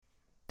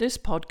This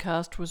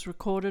podcast was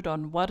recorded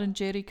on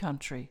Wurundjeri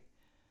country.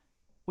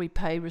 We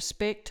pay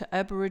respect to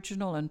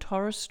Aboriginal and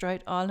Torres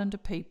Strait Islander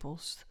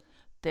peoples,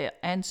 their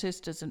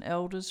ancestors and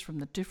elders from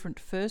the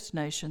different First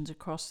Nations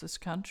across this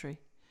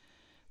country.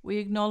 We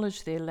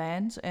acknowledge their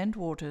lands and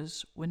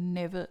waters were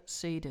never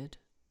ceded.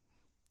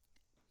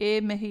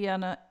 E mihi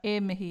ana, e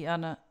mihi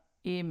ana,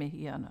 e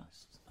mihi ana.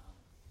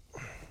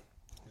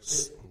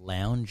 It's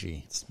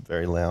loungy. It's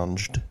very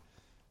lounged.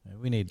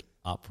 We need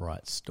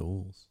upright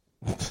stools.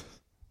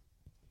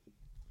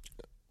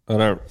 I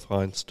don't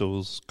find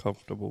stools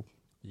comfortable.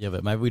 Yeah,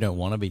 but maybe we don't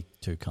want to be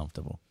too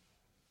comfortable.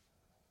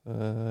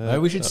 Maybe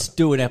we should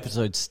do an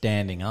episode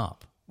standing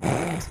up.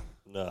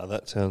 No,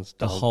 that sounds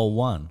The dumb. whole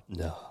one.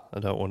 No, I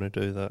don't want to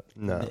do that.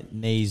 No.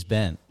 Knees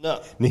bent.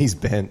 No. Knees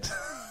bent.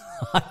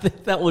 I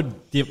think that would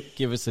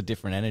give us a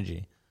different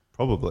energy.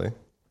 Probably.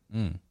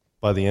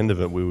 By the end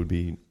of it, we would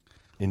be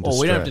in distress.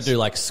 Or we don't have to do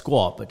like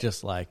squat, but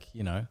just like,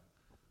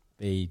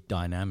 be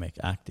dynamic,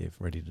 active,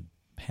 ready to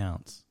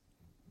pounce.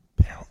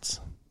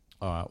 Pounce.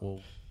 All right, well,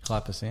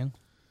 clap us in.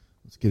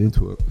 Let's get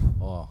into it.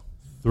 Oh,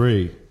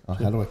 3. Oh,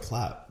 how do I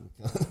clap?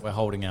 we're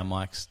holding our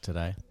mics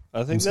today.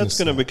 I think that's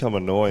going to become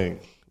annoying.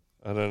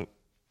 I don't...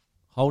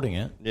 Holding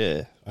it?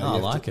 Yeah. No, I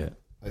like it.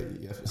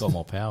 Got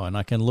more power, and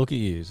I can look at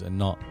you and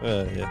not...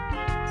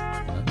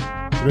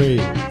 Yeah.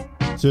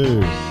 3, 2,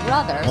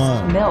 Brothers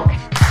 1. Milk.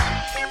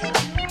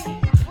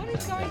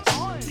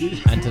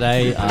 And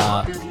today,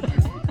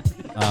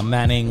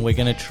 Manning, we're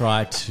going to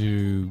try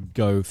to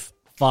go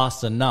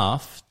fast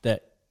enough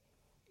that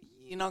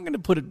you're not going to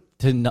put it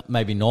to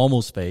maybe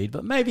normal speed,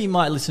 but maybe you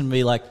might listen to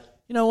me like,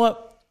 you know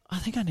what? I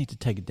think I need to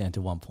take it down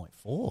to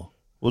 1.4.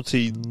 Would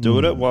he do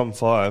it at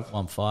 1.5?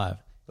 1.5.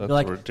 That's You're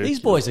like, ridiculous. these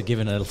boys are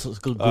giving it a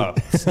good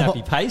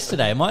snappy pace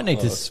today. I might need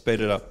to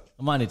Speed it up.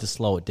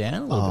 slow it down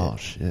a little Oh, bit.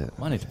 shit.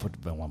 I might need to put it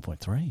about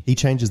 1.3. He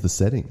changes the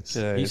settings.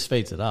 Yeah, He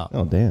speeds it up.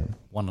 Oh, damn.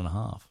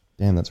 1.5.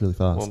 Damn, that's really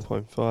fast.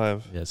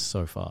 1.5. Yeah, it's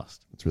so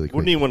fast. That's really quick.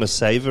 Wouldn't he want to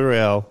savor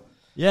our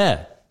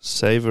Yeah.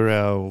 voices,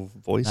 No,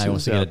 he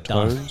wants to our get it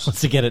done. tones?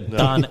 Wants to get it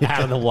done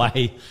out of the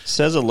way.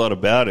 Says a lot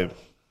about him.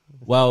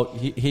 Well,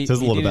 he Says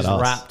a lot did his about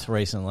us. Wrapped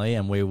recently,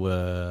 and we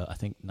were, I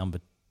think, number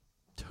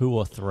 2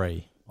 or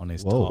 3 on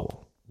his Whoa.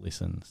 top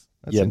listens.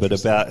 That's Yeah, but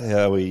interesting. about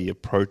how he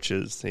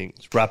approaches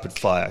things. Rapid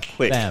fire,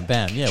 quick. Bam,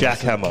 bam. Yeah,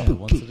 Jackhammer.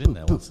 Once it in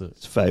there.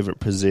 His favourite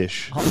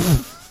position.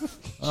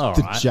 All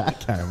The right.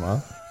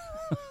 jackhammer.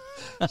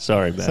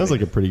 Sorry, man. Sounds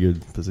like a pretty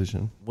good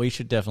position. We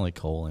should definitely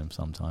call him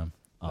sometime.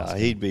 Ask him.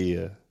 He'd be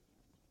a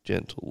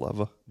gentle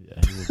lover. Yeah,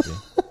 he would be.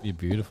 Be a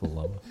beautiful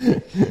lover.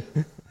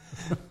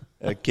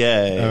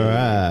 Okay. All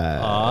right.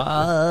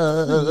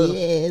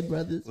 Yeah,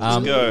 brothers.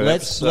 go.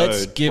 Let's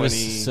Episode give 20. us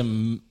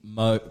some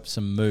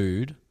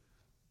mood.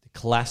 The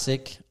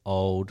classic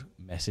old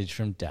message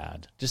from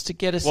Dad, just to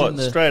get us What, in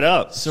the straight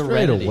up?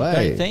 serenity. away.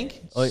 Don't you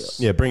think? Oh,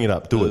 Yeah, bring it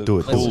up. Do it.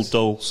 Cool Let's-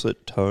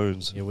 dulcet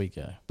tones. here we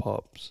go.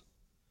 Pops.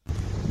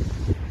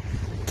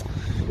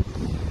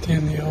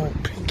 Down the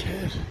old pink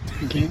head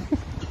again.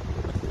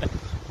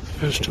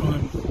 First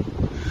time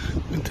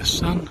with the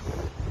sun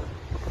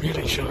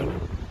really shining.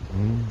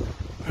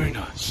 Very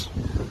nice.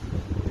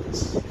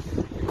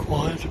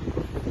 Quiet.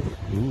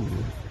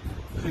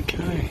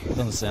 Okay.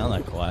 Doesn't sound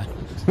that quiet.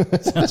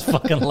 Sounds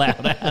fucking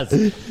loud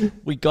as.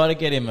 We got to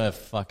get him a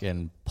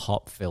fucking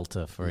pop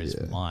filter for his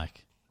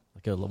mic,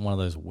 like one of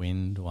those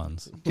wind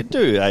ones. You could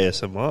do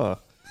ASMR.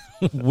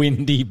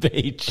 Windy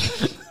Beach.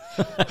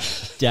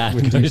 Dad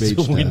Windy goes Beach,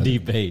 to Dad. Windy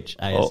Beach.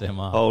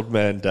 ASMR. Old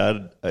man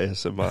dad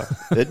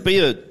ASMR. There'd be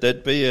a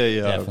Definitely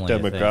a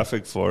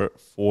demographic for it,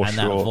 for and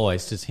sure. that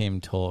voice, just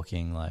him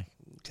talking like.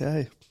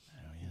 Okay.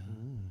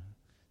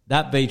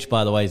 That beach,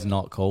 by the way, is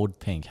not called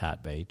Pink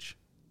Hat Beach.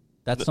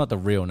 That's not the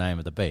real name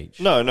of the beach.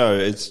 No,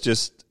 it's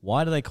just,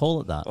 Why do they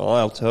call it that?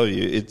 I'll tell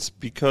you, it's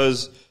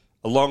because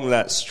along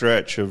that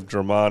stretch of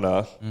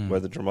Dramana, where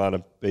the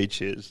Dramana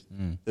beach is,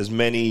 there's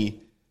many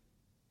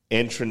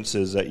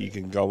entrances that you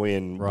can go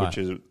in, Right.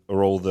 which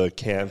are all the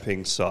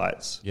camping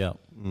sites. Yeah.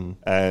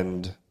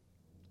 And,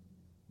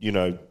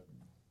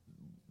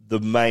 the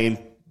main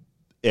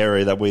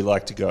area that we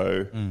like to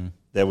go,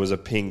 there was a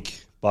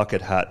pink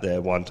bucket hat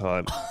there one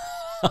time.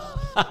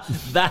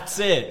 That's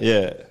it.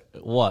 Yeah.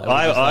 What? It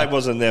was just I like-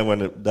 wasn't there when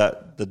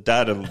the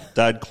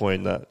dad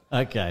coined that.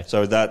 Okay.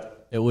 So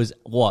that, It was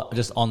what?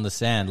 Just on the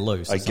sand,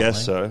 loose. Or I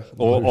guess something? so.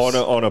 Or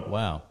on a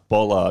Wow.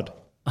 bollard.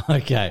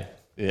 Okay.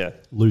 Yeah.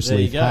 Loose There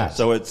you leaf go. hat.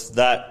 So it's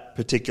that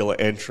particular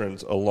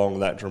entrance along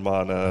that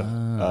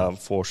Dramana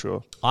for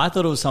sure. I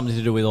thought it was something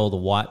to do with all the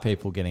white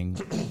people getting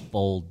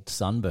bald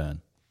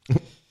sunburn.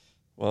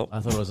 Well, I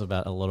thought it was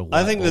about a lot of white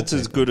I think bald that's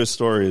as people. good a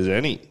story as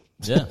any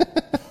Yeah.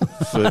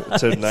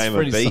 to name a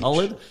Pretty beach.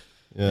 solid.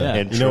 Yeah.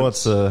 Yeah. You know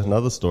what's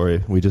another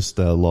story? We just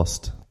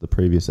lost the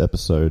previous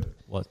episode.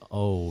 What?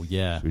 Oh,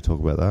 yeah. Should we talk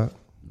about that?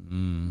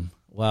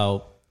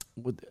 Well,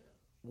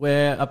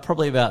 we're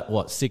probably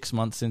about, 6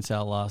 months since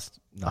our last...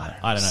 No, I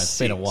don't know. It's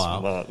been a 6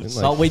 while. months.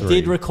 Like But we 3.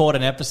 did record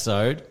an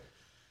episode,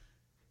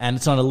 and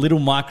it's on a little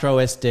micro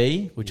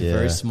SD, which is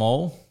very Yeah.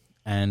 small,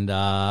 and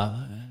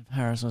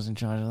Harris was in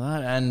charge of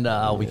that,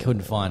 and we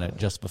couldn't find it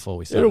just before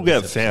we started. It'll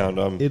get this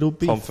found. It'll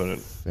be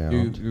confident.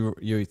 found.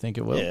 You think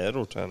it will? Yeah,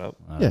 it'll turn up.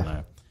 I don't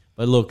know.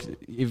 But look,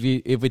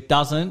 if it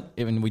doesn't,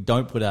 even we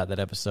don't put out that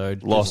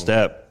episode, Lost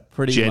app.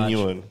 pretty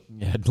Genuine.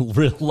 much,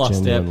 real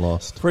lost Genuine app.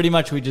 lost. Pretty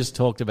much, we just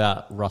talked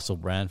about Russell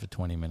Brand for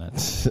 20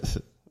 minutes.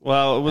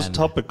 Well, it was And-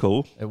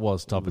 topical. It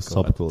was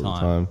topical, topical at the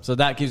time. So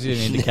that gives you an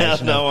Now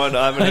indication.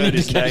 I haven't an heard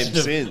his name indication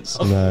of- since.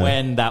 of No.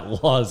 when that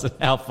was and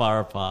how far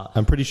apart.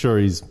 I'm pretty sure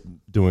he's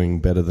doing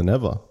better than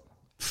ever.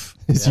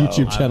 His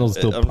YouTube channel's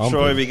still I'm pumping.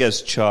 sure if he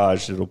gets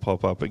charged, it'll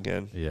pop up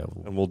again. Yeah.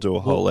 And we'll do a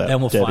whole Then app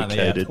we'll find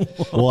the app.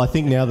 dedicated. Well, I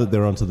think now that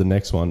they're onto the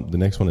next one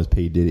is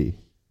P. Diddy.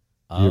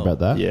 You hear about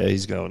that? Yeah,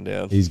 he's going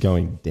down. He's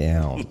going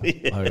down.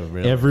 Oh,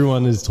 really?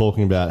 Everyone is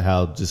talking about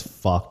how just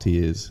fucked he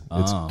is.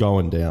 It's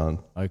going down.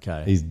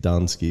 Okay. He's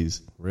done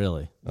skis.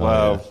 Really?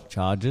 Wow.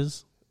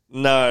 Charges?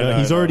 No,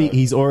 He's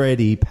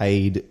already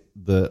paid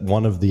the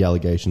one of the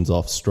allegations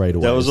off straight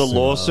away. There was a as soon-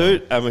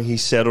 lawsuit. I mean, he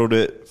settled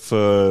it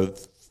for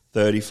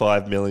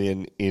 $35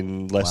 million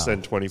in less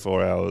than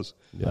 24 hours.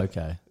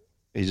 Okay.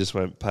 He just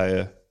went pay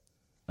her.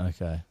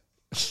 Okay.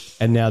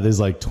 And now there's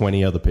like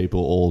 20 other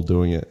people all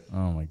doing it.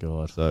 Oh, my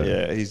God. So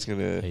Yeah, he's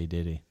gonna. He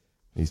did he?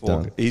 he's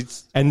done.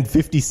 He's And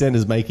 50 Cent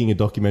is making a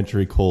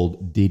documentary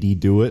called Did He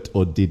Do It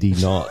or Did He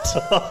Not?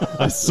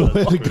 I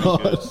swear to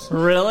God.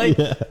 Really?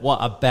 Yeah. What,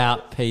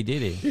 about P.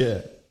 Diddy?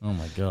 Yeah. Oh,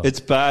 my God. It's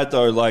bad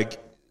though. Like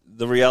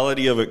the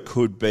reality of it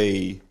could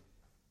be,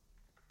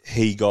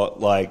 he got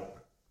like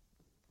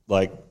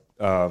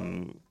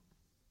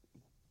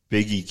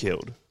Biggie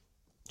killed.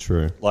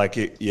 True. Like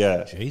it,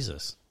 yeah.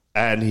 Jesus.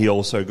 And he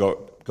also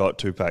got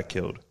Tupac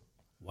killed.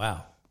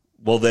 Wow.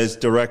 Well, there's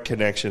direct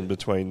connection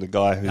between the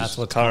guy That's who's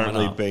what's currently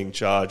coming up. being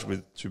charged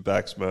with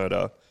Tupac's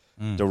murder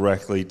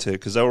directly to,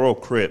 because they were all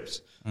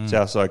Crips,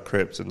 Southside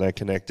Crips, and they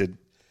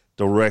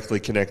directly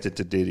connected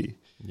to Diddy.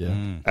 Yeah.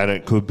 And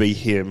it could be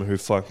him who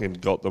fucking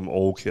got them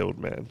all killed,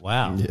 man.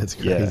 Wow. Yeah, it's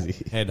Yeah.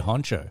 crazy. Head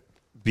honcho.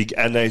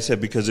 And they said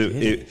because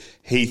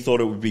he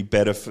thought it would be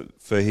better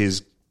for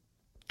his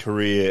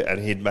career and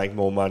he'd make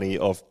more money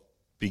off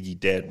Biggie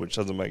dead, which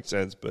doesn't make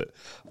sense. But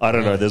I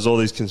don't know. There's all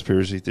these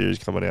conspiracy theories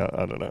coming out.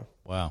 I don't know.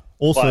 Wow.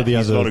 Also, But the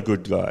he's other, not a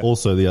good guy.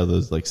 Also, the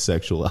others like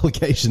sexual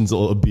allegations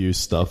or abuse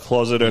stuff.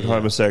 Closeted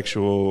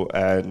homosexual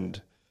and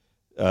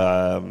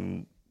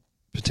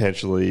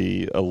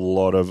potentially a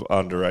lot of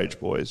underage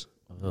boys.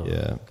 Oh,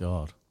 Yeah.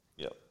 God.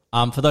 Yep.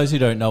 For those who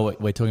don't know what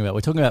we're talking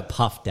about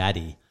Puff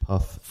Daddy.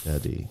 Puff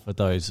Daddy. For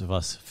those of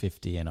us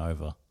 50 and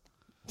over.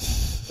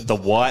 The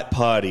white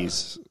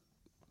parties.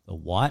 The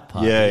white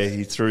party. Yeah,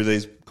 he threw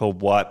these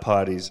called white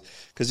parties.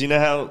 Because you know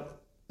how,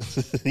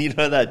 you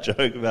know that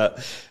joke about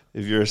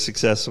if you're a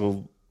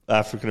successful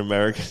African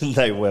American,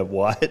 they wear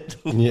white?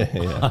 Yeah,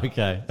 yeah.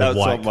 Okay. That's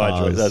white not my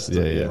cars. choice. That's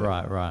Yeah.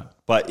 Right.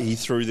 But he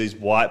threw these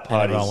white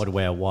parties. Everyone would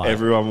wear white.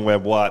 Everyone would wear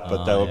white,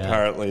 but they were yeah.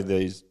 apparently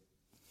these,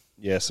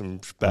 some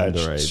bad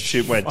Underage.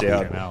 shit went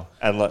down. hell.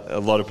 And a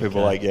lot of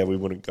people were like, we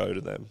wouldn't go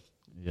to them.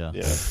 Yeah.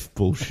 Yeah.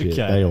 Bullshit.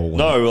 Okay. They all went.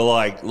 No,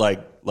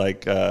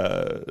 like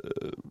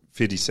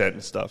 50 Cent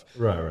and stuff.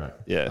 Right.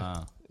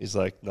 Yeah. He's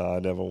like, no, I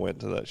never went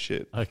to that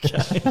shit. Okay.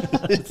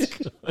 That's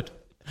good.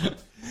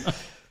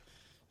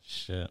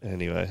 Shit.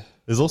 Anyway.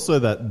 There's also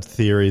that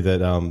theory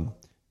that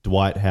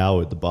Dwight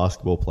Howard, the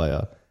basketball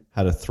player,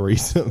 had a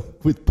threesome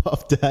with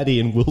Puff Daddy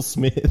and Will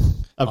Smith.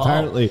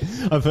 Apparently,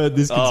 I've heard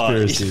this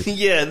conspiracy.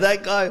 Yeah,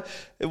 that guy,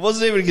 it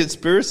wasn't even a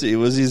conspiracy. It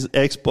was his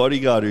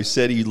ex-bodyguard who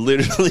said he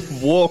literally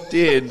walked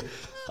in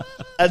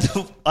and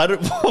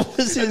what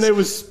was his... And they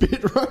were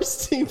spit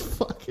roasting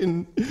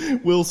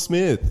fucking Will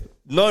Smith.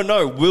 No,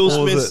 Will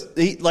Or was Smith,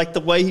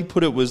 the way he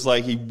put it was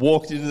like he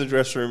walked into the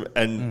dressing room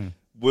and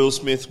Will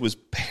Smith was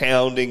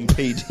pounding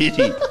P.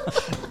 Diddy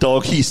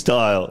doggy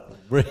style.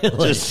 Really?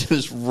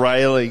 Just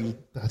railing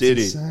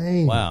Diddy.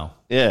 Insane. Wow.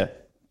 Yeah.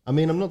 I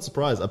mean, I'm not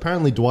surprised.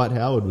 Apparently, Dwight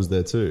Howard was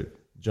there too.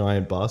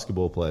 Giant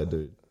basketball player,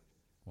 dude.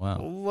 Wow.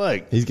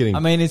 Like, He's getting. I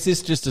mean, is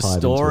this just a Tied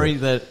into story it.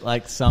 that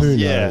like some Who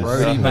yeah.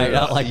 knows? roadie made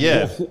up? Like,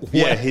 yeah. what?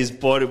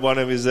 Yeah, one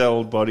of his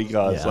old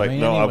bodyguards. Yeah, I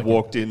mean, I anyone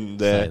walked can in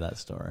say there. that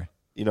story.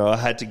 You know, I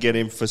had to get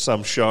him for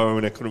some show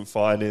and I couldn't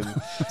find him.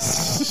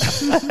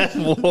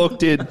 And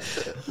walked in.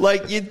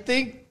 Like, you'd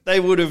think they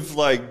would have,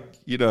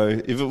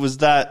 if it was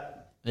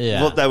that,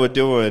 Yeah. what they were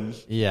doing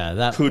Yeah,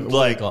 that could,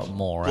 would have got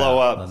more blow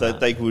out up, than that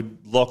they could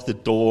lock the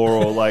door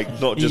or,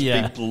 not just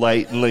Yeah. be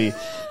blatantly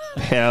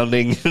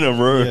pounding in a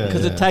room. Yeah.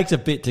 Because it takes a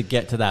bit to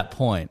get to that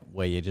point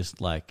where you're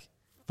just like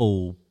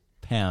full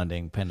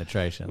pounding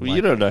penetration. Well, like,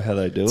 you don't know how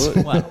they do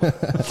it. Well,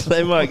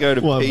 They might go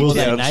to Well, Pete were were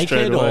they Town straight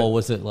naked away. or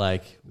was it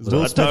like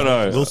Will I don't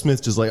know. Will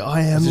Smith's just like,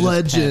 I am was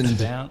it just pants legend.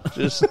 down?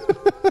 Just,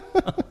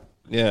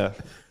 yeah.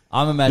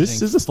 I'm imagining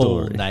This is a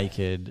full story.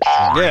 naked.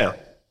 Yeah.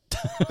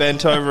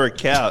 Bent over a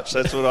couch.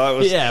 That's what I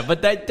was. Yeah,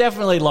 but they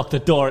definitely lock the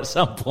door at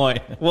some point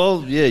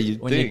Well, yeah,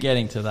 you'd when think. you're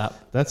getting to that.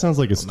 That sounds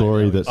like a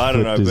story that I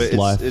don't know, flipped but his it's-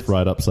 life it's-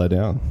 right upside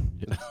down.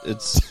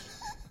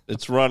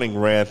 It's running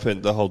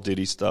rampant, the whole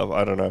Diddy stuff.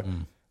 I don't know.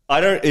 I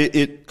don't.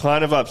 It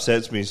kind of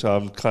upsets me, so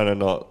I'm kind of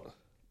not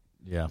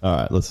Yeah. All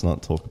right, let's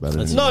not talk about it.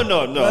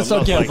 No. Let's I'm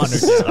not get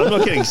Manu. I'm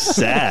not getting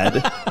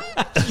sad.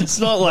 It's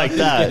not like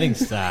that. Getting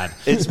sad.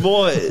 It's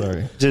more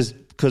Sorry. just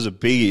because of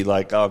Biggie.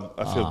 Like I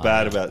feel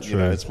bad about true.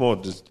 It's more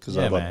just because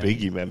I love man.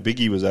 Biggie, man.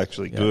 Biggie was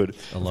actually good,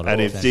 a lot of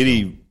and if potential.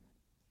 Diddy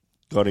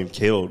got him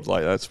killed,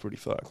 like that's pretty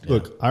fucked.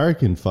 Look, I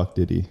reckon fuck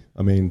Diddy.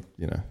 I mean,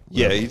 Yeah,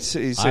 whatever. he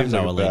seems I have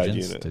like no a bad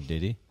allegiance unit. to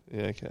Diddy.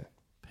 Yeah, okay.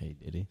 P.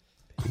 Diddy.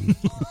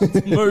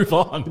 Move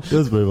on.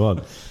 Let's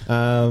move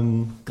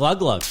on. Glug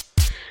Glug.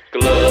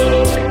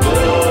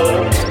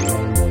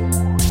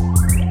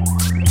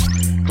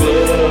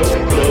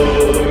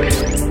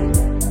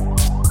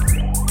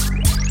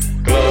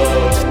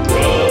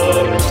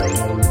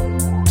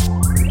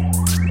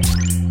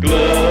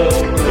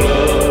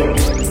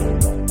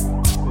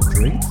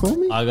 Drink for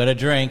me? I got a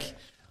drink.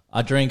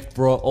 A drink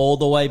brought all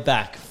the way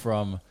back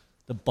from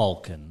the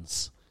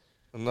Balkans.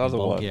 Another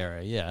one.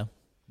 Bulgaria, yeah.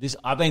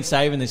 I've been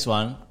saving this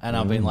one, and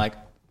I've been like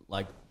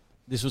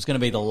this was going to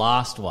be the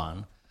last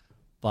one,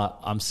 but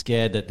I'm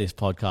scared that this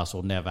podcast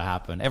will never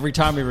happen. Every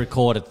time we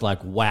record, it's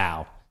like,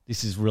 wow,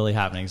 this is really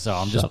happening. So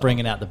I'm just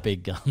bringing out the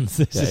big guns.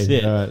 This is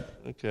it. All right.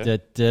 Okay.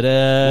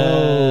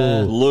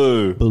 Da-da-da.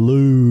 Lou.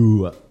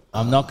 Blue.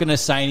 I'm not going to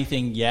say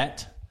anything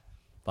yet,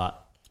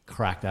 but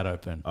crack that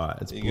open. All right,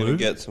 it's You're blue. going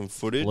to get some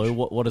footage. Blue,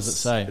 what does it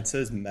say? It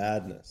says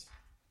madness.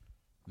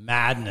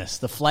 Madness.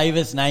 The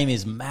flavor's name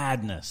is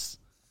Madness.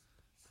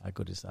 How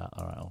good is that?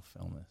 All right, I'll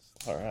film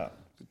this. All right.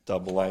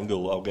 Double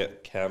angle. I'll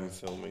get Cam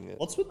filming it.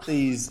 What's with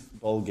these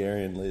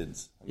Bulgarian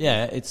lids?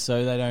 Yeah, it's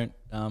so they don't.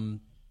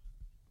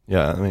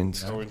 Yeah, I mean,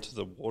 Go into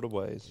the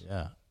waterways.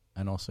 Yeah,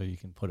 and also you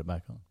can put it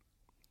back on.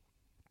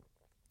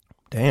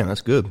 damn,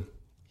 that's good.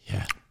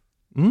 Yeah.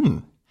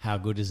 How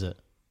good is it?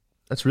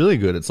 That's really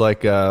good. It's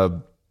like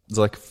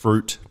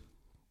fruit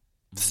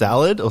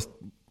salad or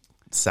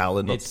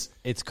salad. Not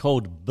It's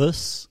called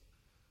bus,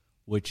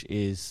 which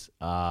is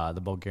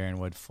the Bulgarian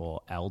word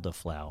for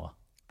elderflower.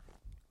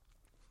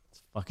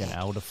 It's fucking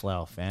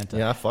elderflower Fanta.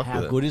 Yeah, I fuck How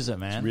with it. good is it,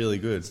 man? It's really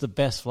good. It's the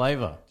best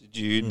flavor. Did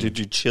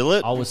you chill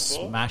it? I was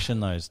before? smashing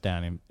those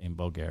down in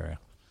Bulgaria.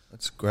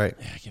 That's great.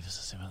 Yeah, give us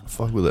a sip.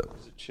 Fuck with it.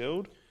 Is it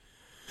chilled?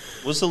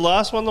 Was the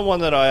last one the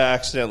one that I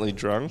accidentally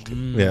drunk?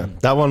 Yeah,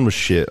 that one was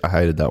shit. I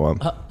hated that one.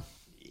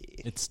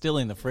 It's still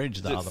in the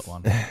fridge, the other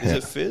one. Is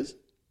it fizz?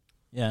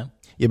 Yeah.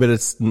 Yeah, but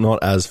it's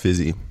not as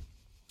fizzy.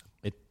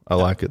 It, I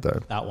like it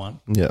though. that one.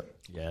 Yeah.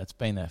 Yeah, it's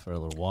been there for a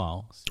little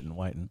while, sitting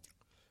waiting.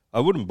 I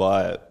wouldn't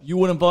buy it. You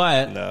wouldn't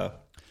buy it? No.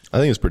 I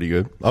think it's pretty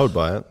good. I would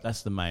buy it.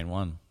 That's the main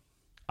one.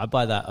 I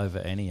buy that over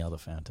any other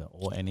Fanta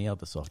or any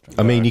other soft drink.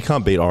 I mean, you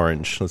can't beat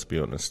orange. Let's be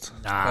honest.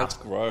 Nah, That's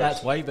gross.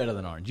 That's way better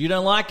than orange. You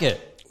don't like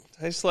it.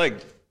 Tastes like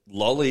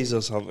lollies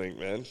or something,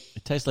 man.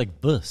 It tastes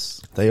like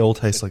bus. They all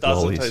taste like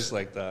Doesn't lollies. taste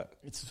like that.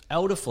 It's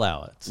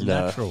elderflower. It's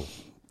No. natural,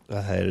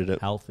 I hated it.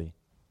 healthy.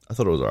 I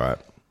thought it was all right.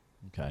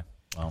 Okay,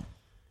 well,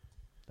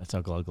 that's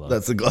our Glug Glug.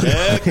 That's a glove.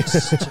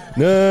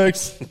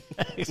 Next.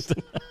 Next.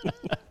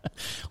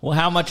 Well,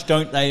 how much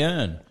don't they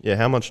earn? Yeah,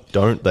 how much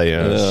don't they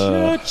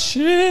earn?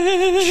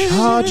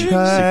 Charge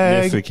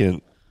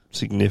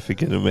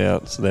Significant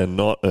amounts they're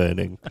not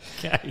earning.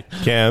 Okay.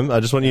 Cam, I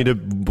just want you to,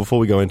 before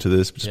we go into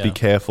this, just be Yeah.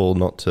 careful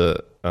not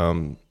to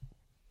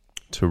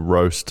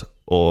roast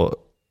or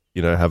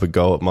have a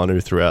go at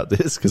Manu throughout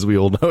this, because we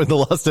all know in the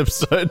last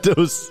episode there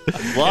was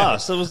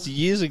Last, that was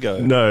years ago.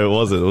 no, it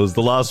wasn't. It was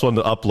the last one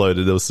that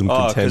uploaded. There was some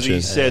Oh, because contention,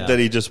 he said that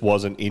he just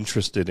wasn't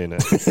interested in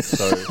it.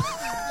 So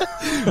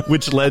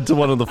which led to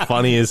one of the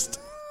funniest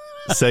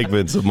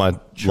segments of my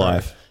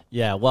life.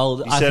 Yeah, well,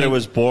 he I said it think-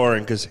 was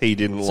boring because he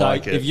didn't So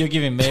like it. if you're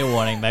giving me a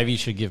warning, maybe you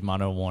should give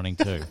Manu a warning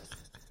too.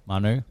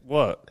 Manu,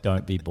 What?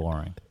 don't be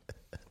boring.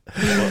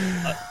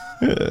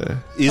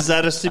 Is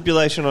that a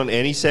stipulation on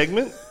any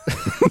segment?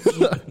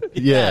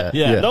 Yeah,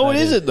 Yeah. No, That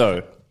it isn't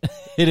though.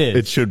 It is.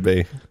 It should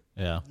be.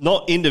 Yeah.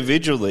 Not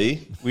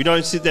individually. We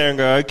don't sit there and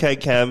go, okay,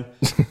 Cam,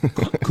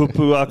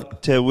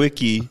 kupuak te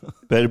wiki,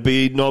 better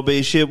not be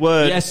a shit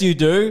word. Yes, you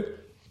do.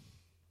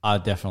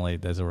 Definitely,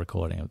 there's a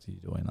recording of you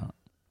doing that.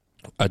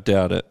 I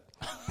doubt it.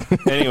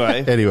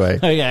 Anyway, Anyway,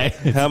 Okay.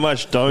 how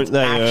much don't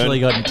they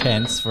Actually earn? got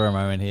intense for a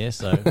moment here,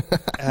 so.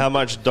 How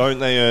much don't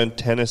they earn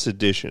tennis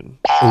edition?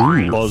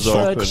 Oz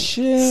Open.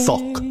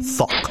 Sock,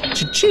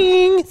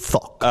 cha-ching,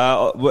 sock.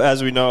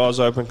 As we know, Oz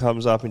Open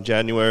comes up in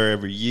January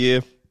every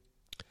year.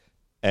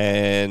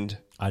 And,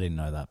 I didn't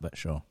know that, but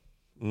sure.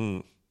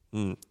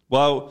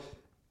 well,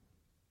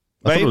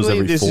 I thought it was mainly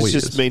every this 4 is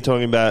just years. me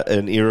talking about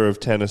an era of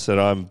tennis that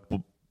I'm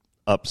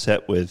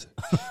upset with.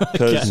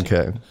 Because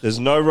Okay. there's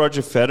no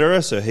Roger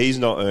Federer, so he's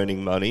not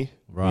earning money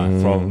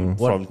Right. from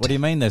What do you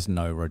mean there's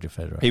no Roger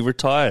Federer? he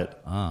retired.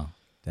 Oh,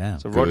 damn.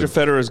 So Roger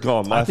Federer's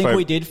gone. I think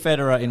we did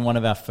Federer in one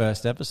of our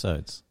first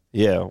episodes.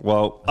 Yeah,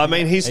 well, I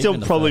mean, he's still even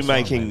the probably first one,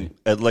 making maybe.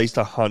 at least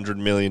 $100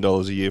 million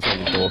a year from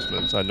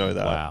endorsements. I know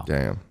that. Wow.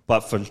 Damn.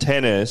 But from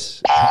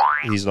tennis,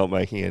 he's not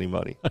making any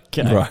money.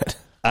 Okay. Right.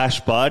 Ash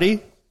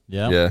Barty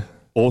Yeah. Yeah.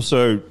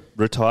 also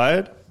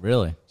retired.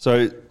 Really?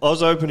 So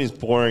Oz Open is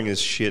boring as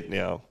shit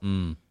now.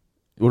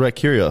 What about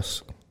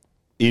Kyrgios?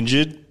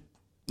 Injured.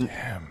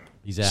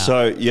 He's out.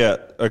 So yeah,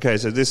 okay.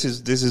 So this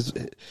is,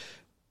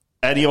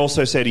 and he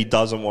also said he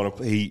doesn't want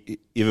to. If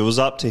it was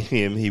up to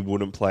him, he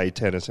wouldn't play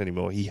tennis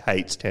anymore. He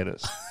hates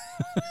tennis.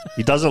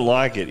 He doesn't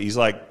like it. He's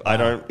like, I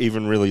don't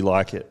even really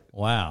like it.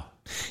 Wow.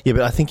 Yeah,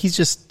 but I think he's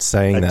just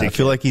saying that. I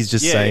feel like he's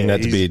just saying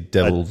that to be a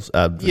devil's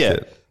advocate. Yeah,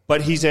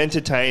 but he's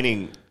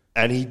entertaining,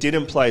 and he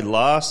didn't play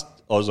last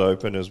Oz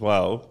Open as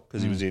well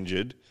because he was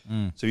injured.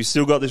 So he's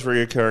still got this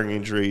reoccurring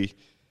injury.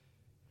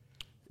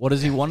 What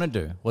does he want to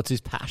do? What's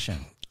his passion?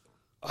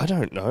 I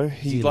don't know.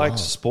 He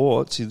likes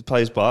sports. He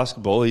plays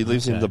basketball. He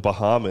lives in the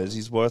Bahamas.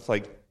 He's worth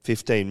like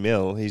 15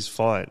 mil. He's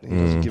fine. He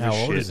doesn't give a shit.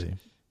 How old is he?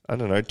 I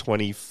don't know,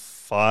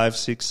 25,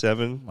 6,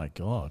 7. Oh my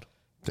God.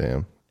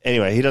 Damn.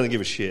 Anyway, he doesn't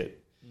give a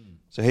shit.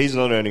 So he's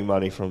not earning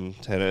money from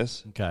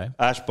tennis. Okay.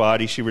 Ash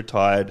Barty, she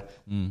retired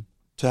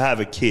to have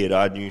a kid.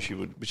 I knew she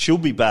would. But she'll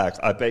be back.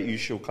 I bet you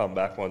she'll come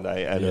back one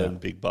day and earn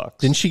big bucks.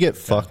 Didn't she get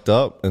fucked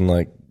up and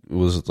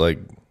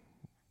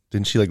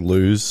didn't she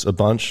lose a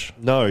bunch?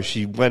 No,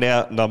 she went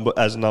out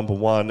as number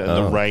one and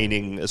the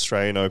reigning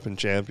Australian Open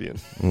champion.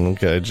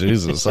 Okay,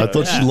 Jesus. I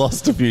thought she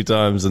lost a few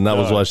times and that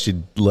was why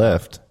she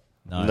left.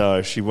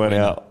 No, she went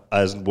out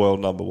as world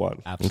number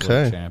one.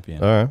 Absolute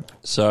champion. All right.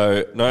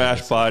 So no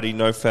Ash Barty,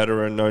 no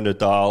Federer, no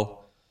Nadal.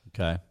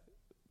 Okay.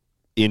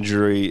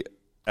 Injury.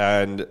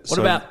 And what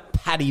about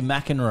Paddy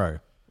McEnroe?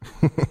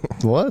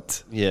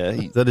 What? Yeah.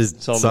 That is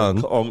it's on son.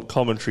 the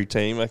commentary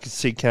team. I can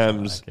see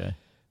Cam's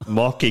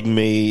mocking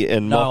me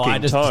and mocking I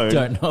just Tone.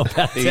 don't know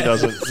about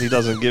that. He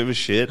doesn't give a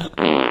shit.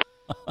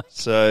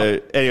 So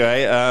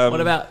anyway. What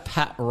about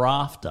Pat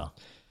Rafter?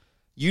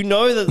 You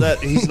know that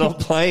he's not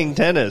playing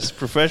tennis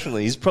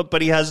professionally.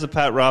 But he has the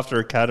Pat Rafter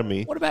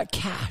Academy. What about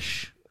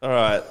Cash? All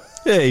right.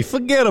 Hey,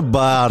 forget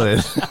about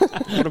it.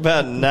 What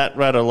about Nat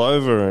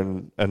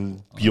Radilova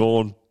and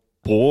Bjorn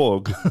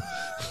Borg?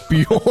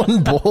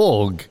 Bjorn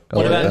Borg.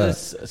 What about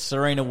this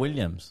Serena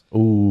Williams?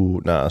 Ooh,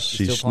 nah.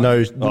 She's still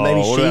no. playing? Maybe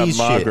what she's about shit.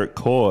 Margaret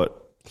Court?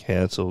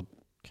 Cancelled.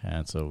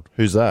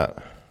 Who's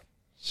that?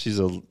 She's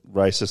a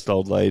racist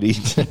old lady.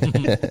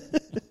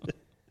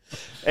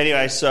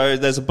 Anyway, so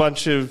there's a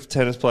bunch of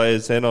tennis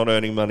players. They're not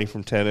earning money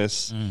from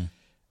tennis.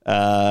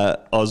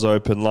 Oz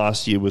Open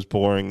last year was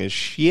boring as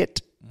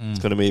shit. It's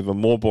going to be even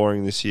more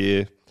boring this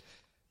year.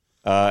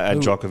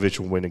 And Djokovic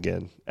will win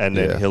again. And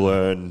then he'll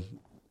earn,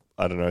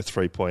 I don't know,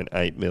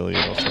 3.8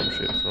 million or some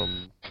shit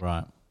from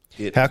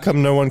it. How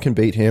come no one can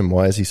beat him?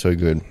 Why is he so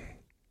good?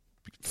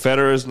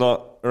 Federer's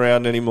not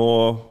around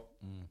anymore.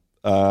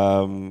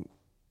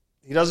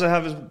 He doesn't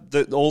have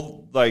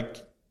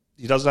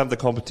he doesn't have the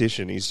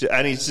competition. He's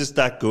just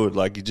that good.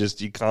 Like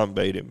you can't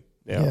beat him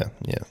now.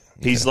 Yeah.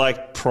 He's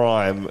like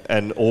prime,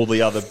 and all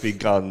the other big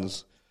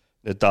guns,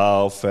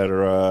 Nadal,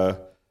 Federer,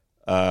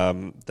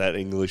 that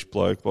English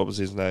bloke, what was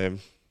his name?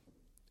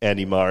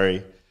 Andy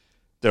Murray.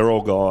 They're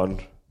all gone,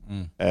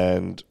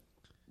 and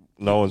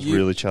no one's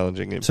really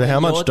challenging him. So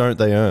how much don't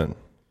they earn?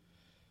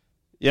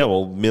 Yeah,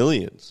 well,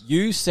 millions.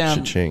 You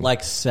sound Cha-ching.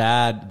 like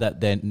sad that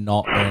they're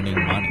not earning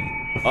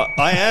money.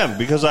 I am,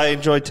 because I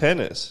enjoy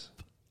tennis.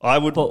 I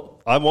want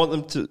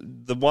them to,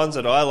 the ones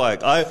that I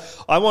like.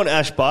 I want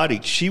Ash Barty.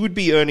 She would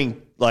be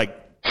earning like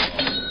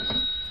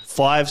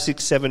 5,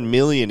 6, 7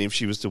 million if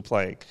she was still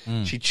playing.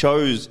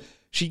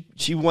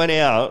 She went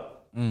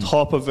out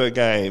top of her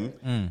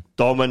game,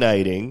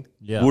 dominating.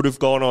 Yeah. Would have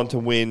gone on to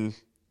win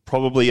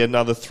probably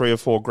another 3 or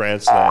 4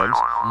 Grand Slams.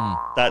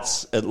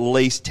 That's at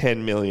least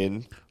 10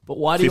 million. But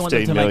why do you want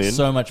them to 15 make million.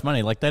 so much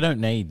money? Like, they don't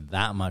need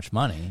that much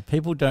money.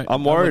 People don't.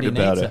 I'm worried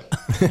nobody about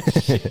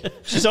needs it.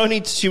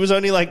 She was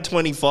only like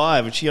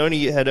 25, and she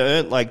only had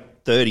earned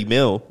like 30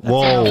 mil. That's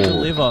enough to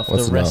live off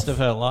What's the rest enough?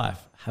 of her life,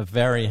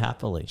 very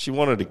happily. She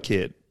wanted a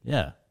kid.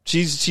 Yeah,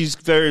 She's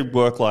very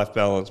work-life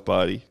balance,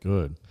 Barty.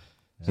 good.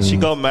 She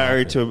got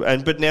married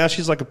but now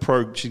she's like a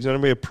pro. She's going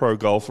to be a pro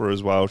golfer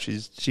as well.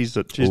 She's doing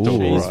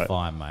all She's right.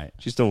 fine, mate.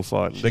 She's doing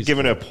fine. They're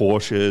giving her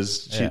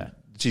Porsches.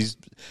 She's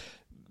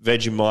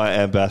Vegemite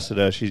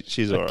ambassador.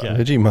 She's all right.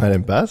 Vegemite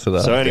ambassador.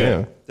 So anyway,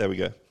 Damn. there we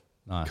go.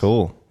 Nice.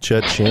 Cool.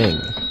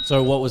 Cha-ching.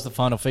 So, what was the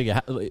final figure?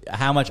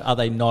 How much are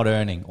they not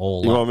earning?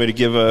 All You up? want me to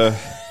give a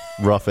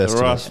Rough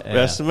estimate. rough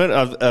estimate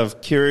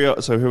of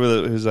Kyrgios? So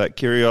who's that?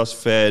 Kyrgios,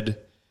 Fed,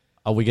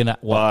 Are we gonna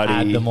Barty,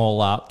 add them all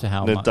up to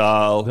how much?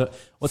 Nadal,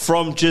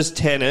 from just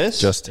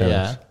tennis, Just tennis.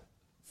 Yeah,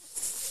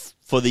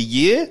 for the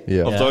year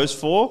Yeah. of Yeah. those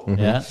 4.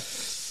 yeah.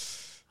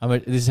 I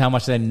mean, this is how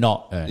much they're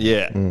not earning.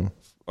 Yeah,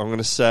 I'm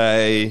gonna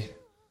say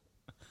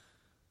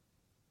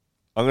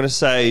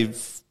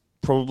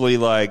probably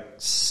like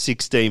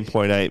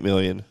 16.8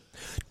 million.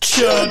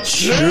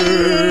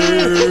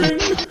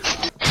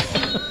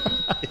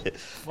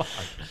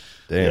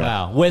 Damn.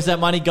 Wow, where's that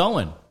money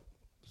going?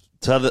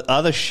 To the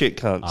other shit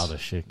cunts. Other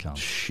shit comes.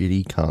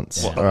 Shitty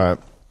cunts. Yeah. All right.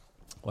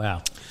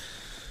 Wow.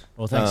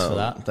 Well, thanks for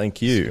that.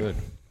 Thank you. Good.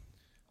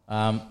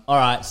 All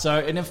right. So,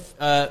 in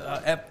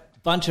a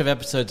bunch of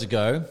episodes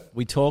ago,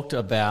 we talked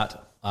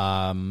about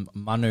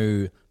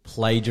Manu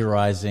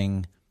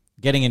plagiarizing,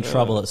 getting in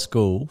trouble at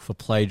school for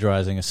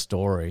plagiarizing a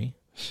story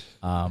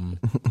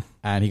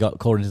And he got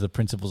called into the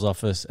principal's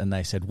office and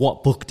they said,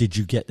 "What book did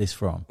you get this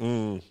from?"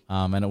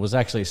 And it was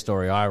actually a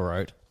story I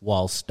wrote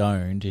while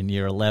stoned in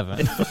year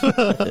 11.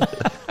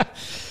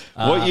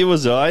 What year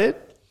was I in?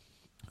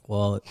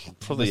 Well,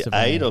 Probably must have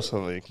been- 8 or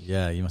something.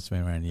 Yeah, you must have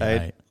been around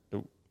year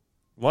 8.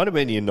 Might have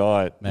been year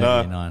 9. Maybe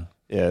No. year 9.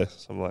 Yeah,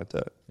 something like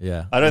that.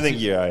 Yeah. I don't think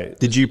year 8.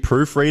 Did you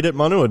proofread it,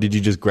 Manu, or did you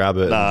just grab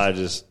it? Nah, I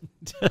just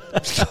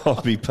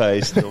copy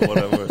paste or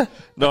whatever.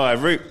 No, I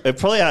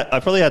probably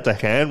had to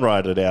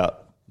handwrite it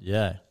out.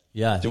 Yeah.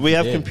 Yeah. I Did think we you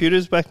have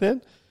computers back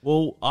then?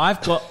 Well, I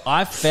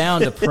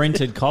found a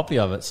printed copy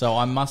of it, so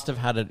I must have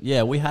had it.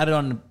 Yeah, we had it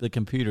on the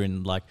computer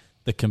in like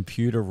the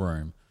computer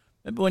room.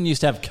 Remember when you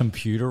used to have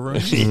computer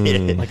rooms?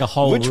 Like a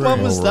whole Which room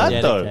one was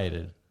that, though?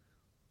 dedicated.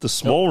 The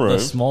small room. The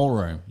small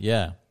room,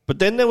 yeah. But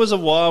then there was a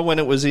while when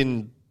it was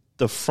in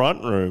the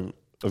front room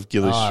of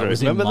Gilly It Street.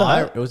 was Remember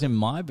that? that? It was in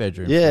my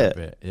bedroom Yeah. for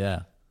a bit, yeah.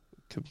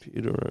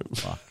 Computer room.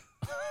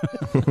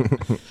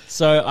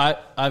 So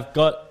I've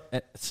got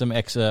some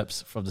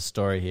excerpts from the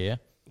story here,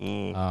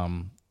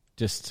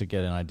 just to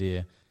get an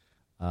idea.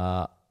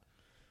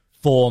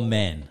 4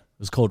 men. It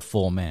was called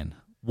 4 men,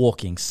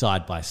 walking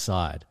side by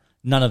side,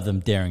 none of them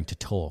daring to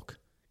talk.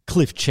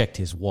 Cliff checked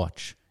his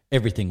watch.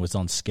 Everything was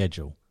on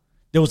schedule.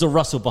 There was a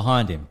rustle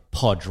behind him.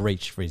 Podge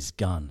reached for his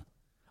gun.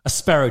 A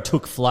sparrow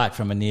took flight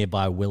from a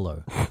nearby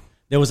willow.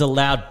 There was a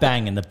loud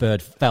bang and the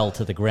bird fell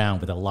to the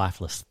ground with a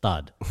lifeless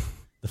thud.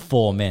 The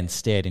 4 men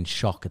stared in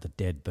shock at the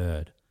dead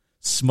bird.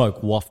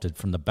 Smoke wafted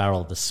from the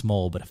barrel of the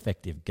small but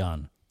effective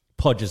gun.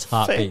 Podge's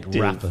heartbeat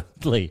Effective.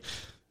 rapidly.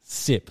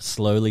 Sip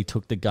slowly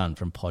took the gun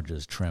from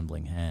Podge's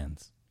trembling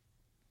hands.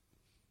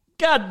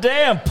 "God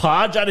damn,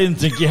 Podge, I didn't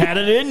think you had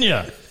it in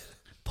you."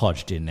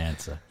 Podge didn't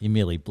answer. He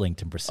merely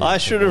blinked and proceeded. I to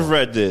should have walk.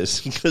 read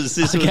this because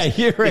this Okay, was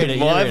you read in it, you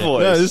my read it.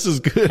 voice. No, this is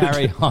good.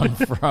 Carry on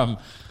from,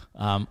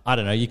 I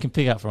don't know, you can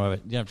pick up from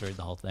it. You don't have to read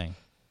the whole thing.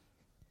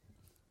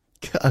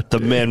 The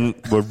men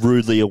were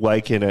rudely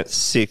awakened at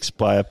 6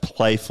 by a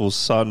playful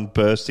sun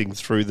bursting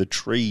through the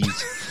trees.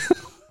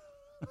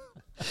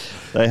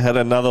 They had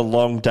another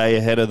long day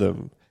ahead of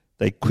them.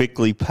 They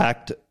quickly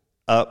packed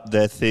up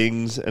their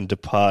things and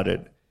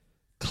departed.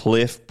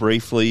 Cliff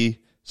briefly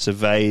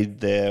surveyed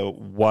their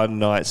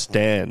one-night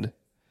stand,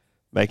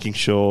 making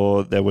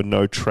sure there were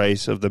no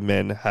trace of the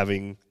men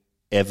having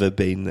ever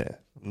been there.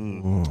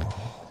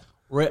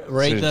 Read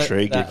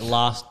intriguing. that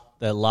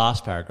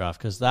last paragraph,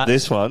 because that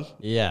This one.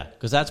 yeah,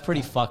 because that's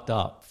pretty fucked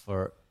up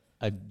for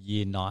a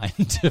year 9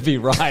 to be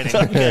writing.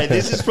 Okay,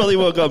 this is probably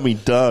what got me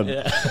done.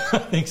 Yeah, I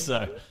think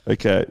so.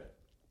 Okay.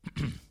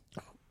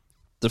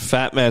 The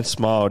fat man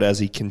smiled as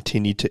he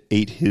continued to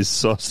eat his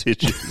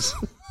sausages.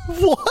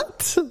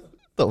 What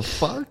the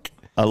fuck?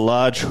 A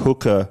large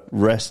hookah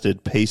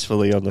rested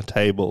peacefully on the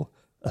table,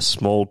 a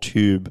small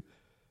tube.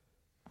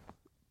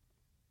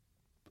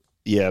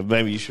 Yeah,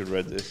 maybe you should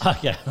read this.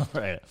 Okay, I'll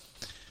read it.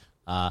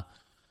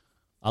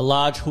 A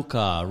large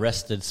hookah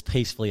rested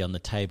peacefully on the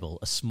table,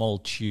 a small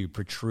tube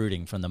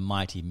protruding from the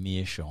mighty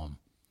meerschaum.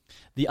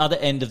 The other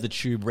end of the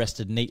tube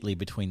rested neatly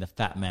between the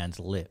fat man's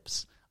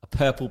lips. A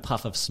purple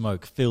puff of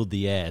smoke filled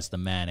the air as the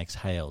man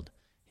exhaled.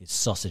 His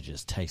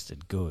sausages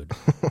tasted good.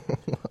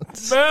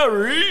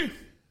 "Mary!"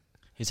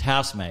 His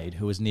housemaid,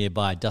 who was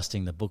nearby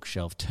dusting the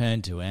bookshelf,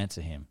 turned to answer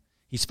him.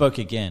 He spoke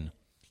again.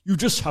 "You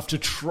just have to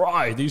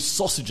try these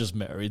sausages,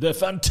 Mary. They're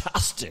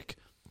fantastic."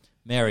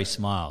 Mary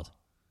smiled.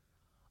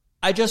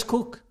 "I just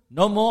cook,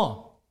 no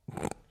more."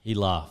 He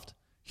laughed.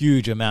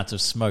 Huge amounts of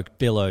smoke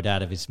billowed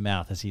out of his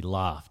mouth as he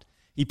laughed.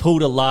 He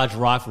pulled a large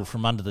rifle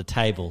from under the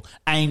table,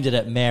 aimed it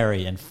at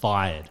Mary, and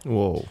fired.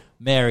 Whoa.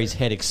 Mary's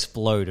head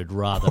exploded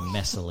rather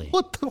messily.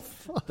 What the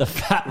fuck? The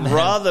fat man,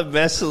 Rather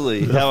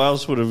messily. How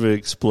else would it have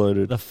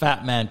exploded? the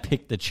fat man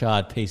picked the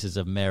charred pieces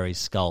of Mary's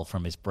skull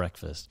from his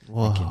breakfast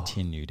and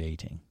continued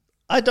eating.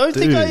 I don't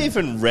think I Dude.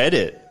 even read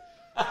it.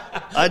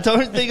 I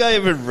don't think I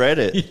even read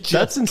it.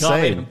 Just insane.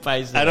 copied and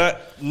pasted And it.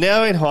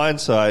 now in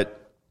hindsight,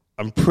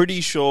 I'm pretty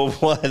sure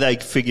why they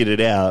figured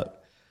it out.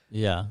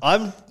 Yeah.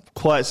 I'm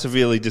quite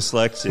severely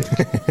dyslexic.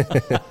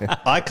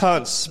 I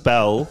can't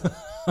spell.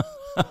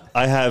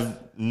 I have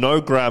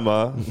no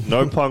grammar,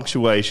 no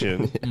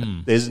punctuation.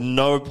 There's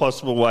no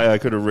possible way I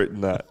could have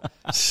written that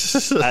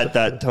at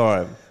that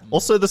time.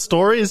 Also, the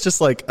story is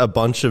just like a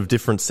bunch of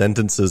different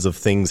sentences of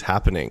things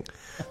happening.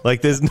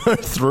 Like, there's no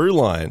through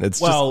line. It's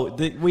Well,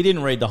 we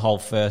didn't read the whole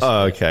first.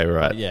 Oh, okay,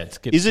 right. Yeah, it's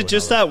Is it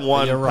just that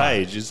one You're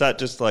right. page? Is that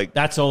just like,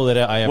 That's all that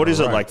I ever what is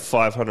it, wrote. like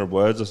 500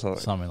 words or something?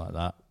 Something like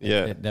that.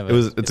 Yeah. It never,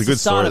 It's a the good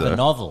start story, of a though.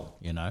 novel,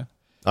 you know.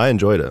 I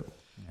enjoyed it.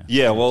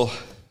 Yeah, well,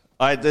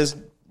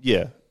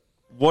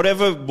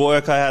 whatever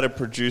work I had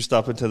produced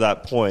up until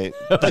that point,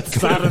 that could have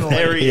Suddenly.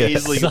 very Yeah.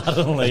 easily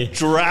Suddenly.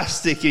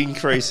 drastic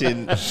increase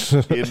in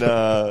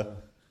Yeah.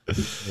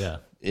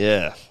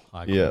 yeah,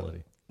 High Yeah.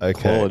 quality.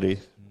 Okay. quality.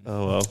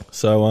 Oh well,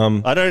 So,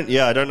 I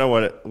don't know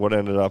what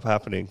ended up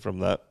happening from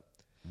that,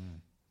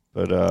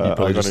 but I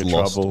probably got just in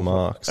lost trouble,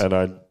 marks. and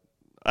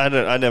I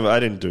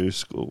didn't do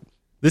school.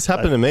 this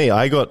happened to me.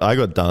 I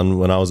got done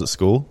when I was at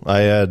school. I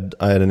had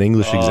an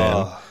English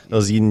exam. I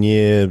was in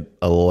year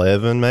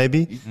 11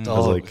 maybe. I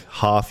was like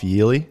half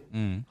yearly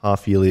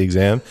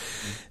exam.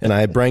 And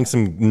I bring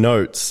some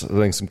notes,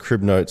 some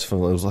crib notes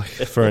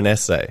for an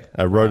essay.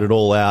 I wrote it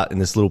all out in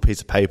this little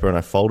piece of paper and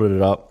I folded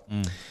it up.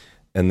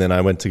 And then I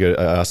asked to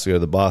go to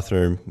the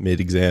bathroom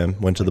mid-exam,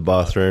 went to the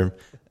bathroom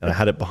and I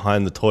had it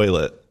behind the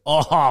toilet.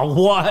 Oh,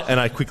 what? And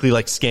I quickly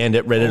scanned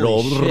it, read it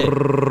all, shit.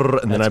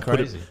 and then I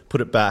That's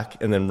put it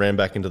back and then ran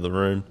back into the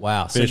room.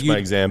 Wow. Finished my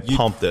exam,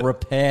 pumped it.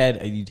 Prepared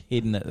and you'd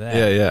hidden it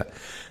there. Yeah.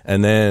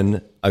 And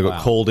then I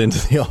got called into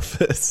the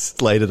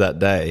office later that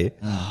day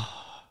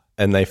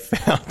and they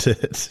found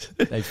it.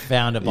 They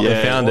found it They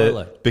behind found the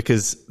toilet. it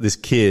because this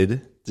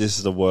kid, This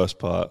is the worst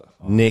part.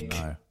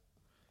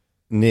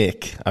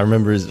 Nick, I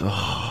remember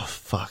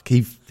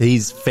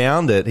he's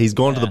found it. He's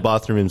gone to the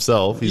bathroom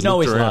himself. He's You know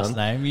looked his around. last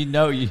name. You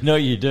know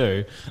you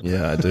do.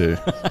 Yeah, I do.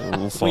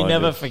 We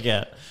never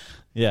forget.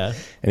 Yeah.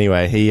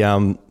 Anyway, he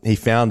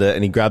found it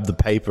and he grabbed the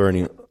paper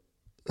and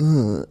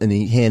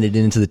he handed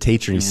it into the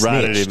teacher and he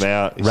Ratted snitched. him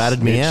out. He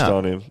Ratted me snitched out.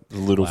 on him. The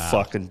little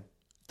fucking...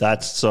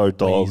 That's so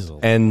dog. Weasel.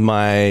 And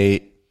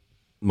my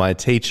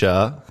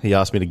teacher, he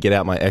asked me to get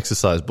out my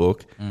exercise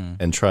book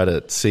and try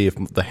to see if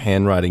the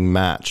handwriting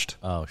matched.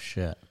 Oh,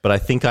 shit. But I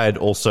think I had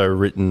also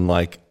written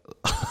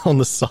on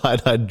the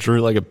side, I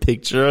drew a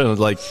picture and it was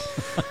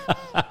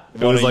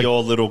One of like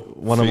your little...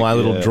 one of my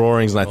little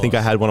drawings, and I think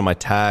I had one of my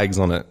tags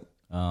on it.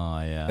 Oh,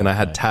 yeah. And I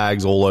had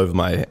tags all over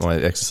my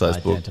exercise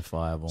book.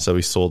 Identifiable. So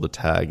he saw the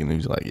tag and he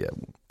was like, yeah,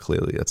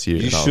 clearly that's you.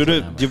 You And I was should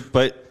like, have...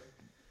 But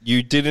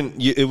you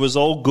didn't... it was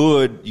all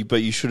good,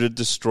 but you should have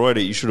destroyed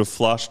it. You should have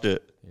flushed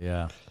it.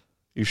 Yeah.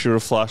 You should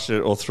have flushed it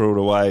or threw it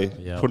away,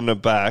 putting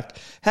it back.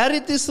 How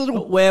did this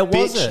little Where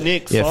was bitch it?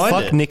 Nick yeah, find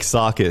fuck it? Nick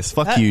Sarkis.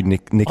 Fuck you,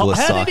 Nicholas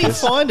How Sarkis. did he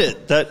find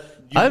it?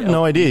 I have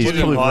no idea. He's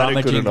didn't probably hide it good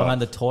Rummaging enough.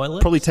 behind the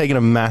toilet? probably taking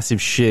a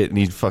massive shit and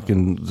he's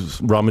fucking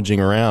rummaging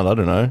around. I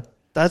don't know.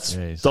 That's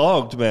Jeez.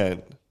 dogged,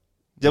 man.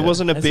 There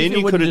wasn't a As if bin it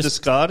you wouldn't could have just-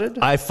 discarded?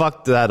 I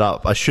fucked that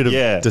up. I should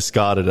have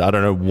discarded it. I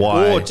don't know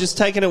why. Or just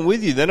taking it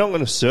with you. They're not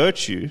going to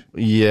search you.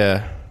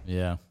 Yeah.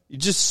 Yeah. You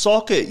just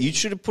sock it. You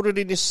should have put it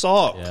in your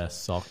sock. Yeah,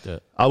 socked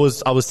it. I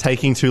was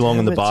taking too long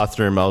in the it.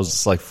 bathroom. I was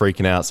just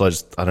freaking out. So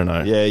I don't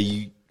know. Yeah,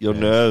 your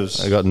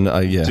nerves I got,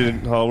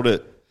 didn't hold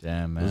it.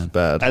 Damn, it was man.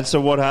 bad. And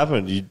so what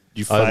happened? You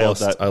I failed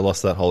that.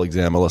 lost that whole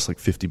exam. I lost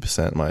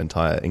 50% my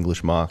entire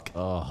English mark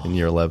in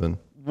year 11.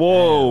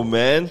 Whoa,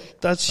 man.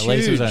 That's At huge.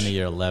 least it was only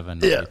year 11,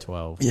 not year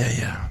 12.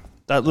 Yeah.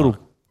 that little...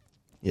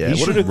 Yeah. You What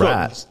should a have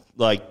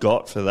rat.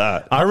 got for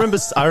that. I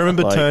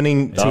remember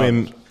turning to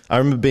him. I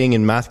remember being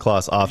in math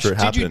class after it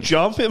Did you happened.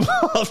 jump him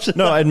after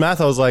No, that? in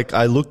math,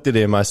 I looked at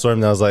him, I saw him,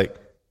 and I was like,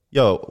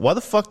 yo, why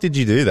the fuck did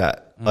you do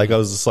that? I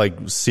was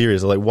just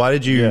serious. I was like, why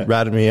did you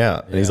rat me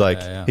out? And he's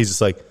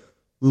just like,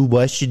 well,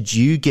 why should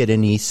you get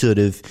any sort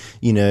of,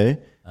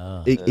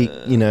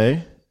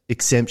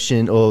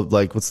 exemption or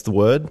what's the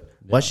word?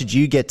 Why should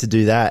you get to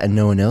do that and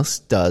no one else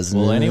does?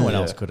 Well, anyone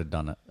else could have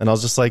done it. And I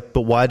was just like,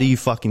 but why do you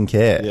fucking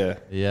care? Yeah.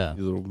 Yeah.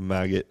 You little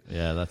maggot.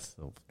 Yeah, that's...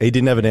 He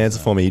didn't have an answer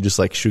for me. He just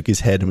shook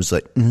his head and was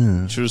like,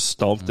 Should have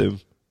stomped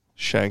him,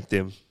 shanked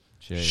him,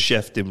 Jeez.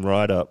 chefed him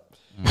right up.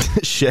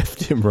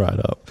 chefed him right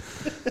up.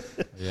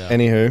 Yeah.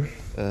 Anywho,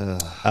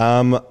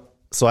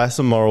 so I have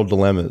some moral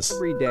dilemmas.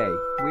 Every day,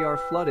 we are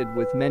flooded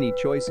with many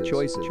choices.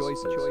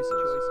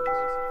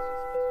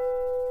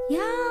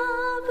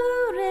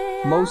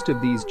 Most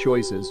of these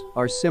choices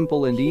are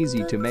simple and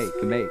easy to make.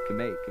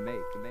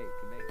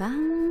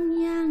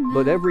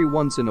 But every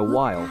once in a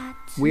while,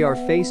 we are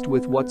faced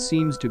with what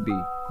seems to be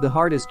the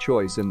hardest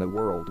choice in the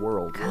world.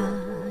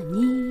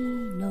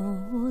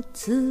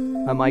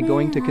 Am I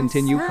going to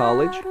continue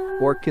college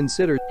or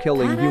consider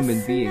killing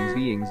human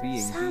beings?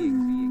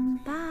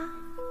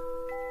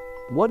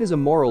 What is a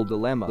moral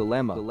dilemma?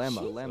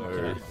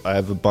 I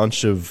have a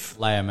bunch of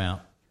Lay them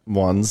out.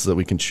 ones that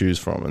we can choose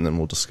from, and then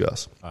we'll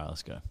discuss. All right,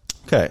 let's go.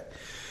 Okay.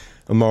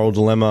 A moral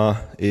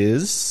dilemma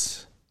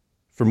is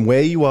from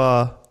where you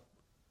are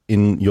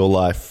in your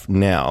life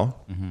now,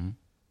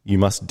 you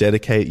must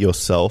dedicate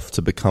yourself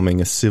to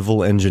becoming a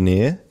civil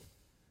engineer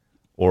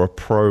or a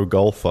pro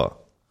golfer.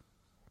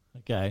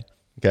 Okay.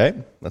 Okay,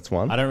 that's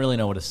one. I don't really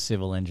know what a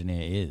civil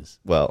engineer is.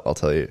 Well, I'll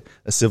tell you.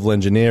 A civil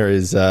engineer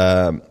is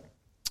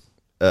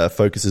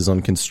focuses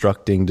on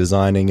constructing,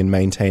 designing, and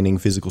maintaining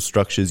physical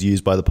structures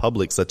used by the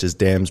public, such as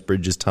dams,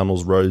 bridges,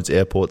 tunnels, roads,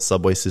 airports,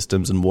 subway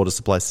systems, and water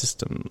supply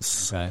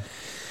systems. Okay.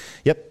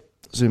 Yep.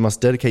 So you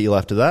must dedicate your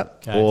life to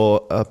that, Okay.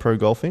 or pro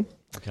golfing.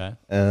 Okay.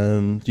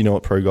 Do you know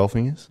what pro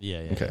golfing is?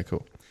 Yeah. Okay,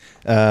 cool.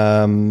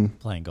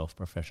 Playing golf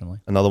professionally.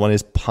 Another one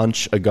is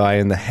punch a guy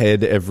in the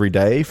head every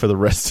day for the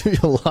rest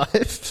of your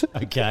life,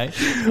 Okay.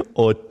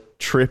 or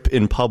trip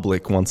in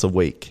public once a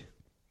week.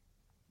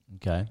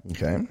 Okay.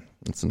 Okay,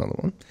 that's another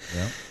one.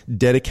 Yeah.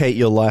 Dedicate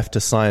your life to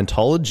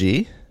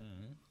Scientology,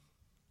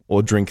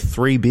 or drink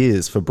 3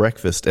 beers for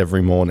breakfast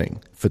every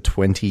morning for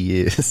 20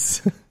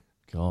 years.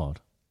 God.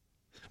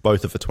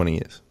 Both are for 20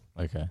 years.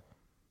 Okay.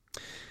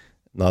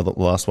 Now the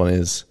last one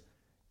is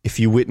if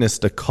you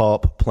witnessed a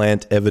cop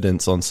plant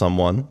evidence on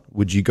someone,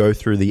 would you go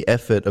through the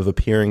effort of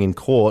appearing in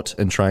court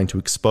and trying to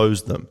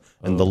expose them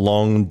and the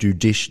long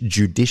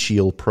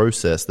judicial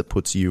process that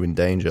puts you in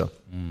danger?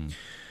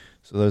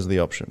 So those are the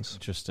options.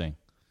 Interesting.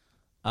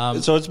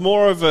 So it's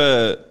more of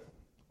a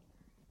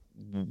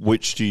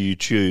which do you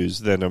choose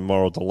than a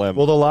moral dilemma.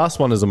 Well, the last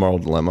one is a moral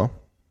dilemma.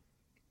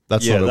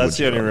 That's not a that's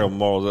the would you only rather. real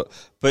moral.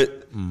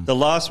 But the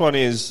last one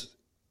is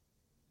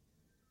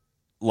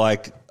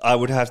like I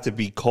would have to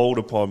be called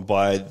upon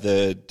by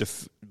the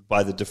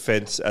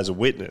defense as a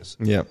witness.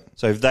 Yeah.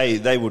 So if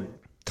they would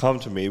come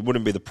to me, it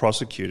wouldn't be the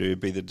prosecutor; it'd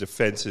be the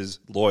defense's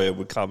lawyer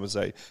would come and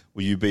say,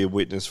 "Will you be a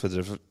witness for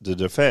the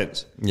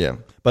defense?" Yeah,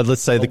 but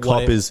let's say the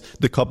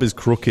what cop is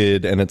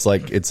crooked, and it's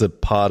like it's a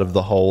part of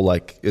the whole,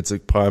 like it's a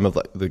part of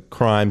like the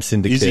crime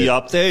syndicate. Is he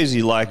up there? Is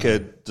he like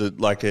an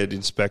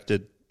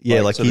inspected?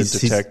 Yeah, like sort of he's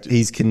detective?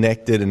 he's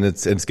connected, and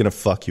it's going to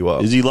fuck you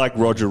up. Is he like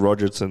Roger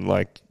Rogerson,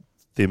 like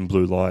Thin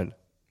Blue Line?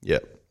 Yeah,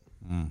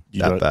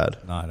 You that don't- bad.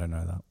 No, I don't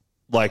know that.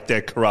 Like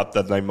they're corrupt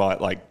that they might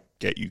like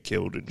get you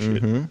killed and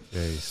shit.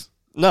 Jeez.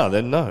 No,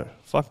 then no.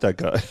 Fuck that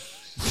guy.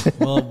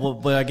 well,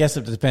 but I guess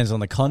it depends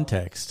on the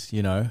context,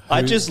 you know.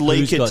 I just leak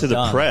who's it got to the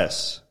done.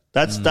 press.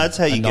 That's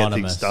how you Anonymous. get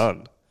things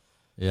done.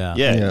 Yeah.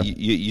 Yeah, Yeah.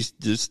 You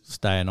just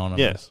Stay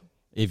anonymous.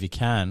 If you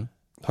can.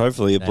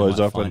 hopefully it They blows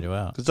might up find you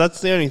out. because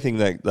that's the only thing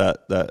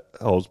that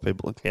holds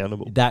people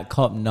accountable. That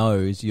cop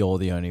knows you're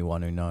the only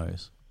one who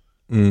knows.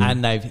 And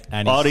I'd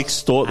he's-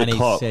 extort the and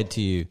cop. he said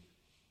to you,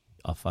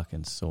 I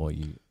fucking saw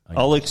you.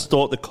 I'll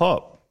extort the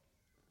cop.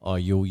 Oh,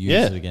 you'll use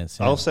Yeah, it against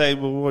him. I'll say,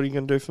 well, what are you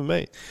going to do for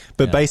me?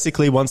 But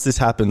basically, once this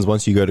happens,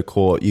 once you go to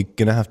court, you're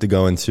going to have to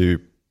go into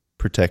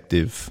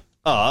protective.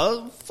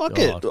 Oh, fuck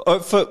God.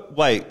 it.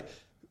 Wait,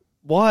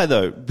 why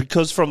though?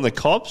 Because from the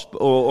cops,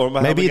 or am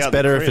I Maybe helping it's out the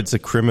better if crib? it's a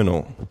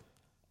criminal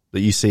that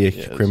you see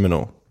a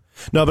criminal.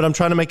 No, but I'm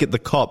trying to make it the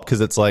cop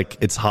because it's like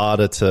it's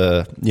harder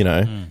to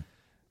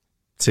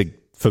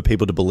for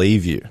people to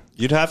believe you.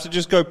 You'd have to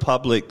just go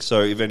public,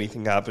 so if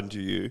anything happened to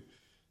you,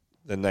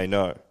 then they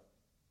know.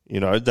 You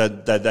know,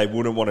 that they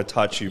wouldn't want to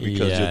touch you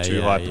because you're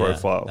too high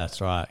profile.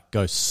 That's right.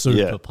 Go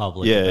super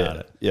public about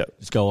it. Yeah.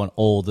 Just go on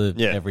all the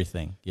Yeah.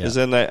 everything. Yeah. 'Cause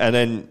then put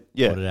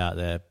it out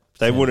there.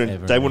 they Send wouldn't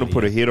everybody.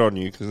 put a hit on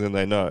you because then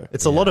they know.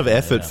 It's a lot of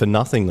effort for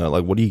nothing, though.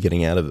 Like, what are you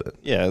getting out of it?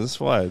 Yeah, that's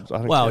why. I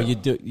don't Well, care.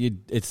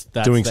 that's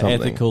Doing the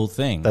something. ethical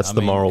thing. That's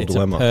the moral it's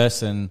dilemma. A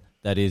person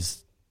that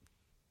is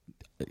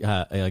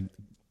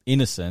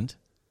innocent,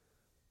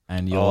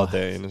 and you're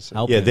they're innocent.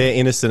 helping. Yeah, they're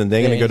innocent and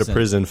they're going to go to innocent.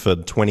 prison for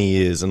 20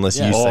 years unless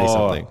you say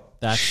something.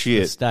 That's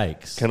Shit. the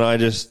stakes. Can I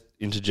just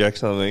interject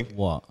something?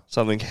 What?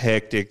 Something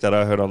hectic that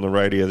I heard on the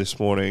radio this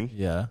morning.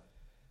 Yeah.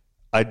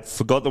 I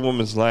forgot the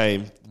woman's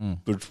name,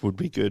 which would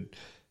be good.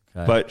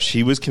 Okay. But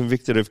she was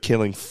convicted of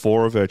killing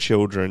 4 of her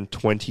children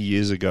 20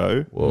 years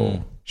ago.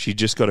 Whoa. She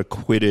just got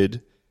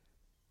acquitted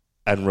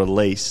and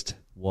released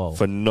Whoa.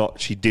 for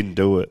she didn't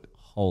do it.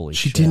 Holy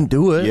She shit. didn't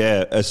do it?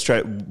 Yeah,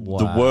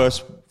 the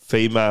worst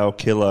female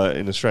killer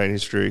in Australian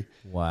history.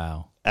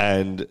 Wow.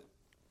 And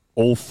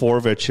all 4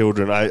 of her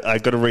children, I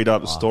got to read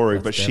up the story,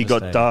 that's but she got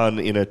devastating. done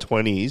in her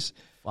 20s.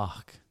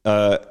 Fuck.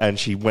 And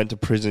she went to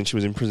prison. She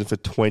was in prison for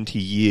 20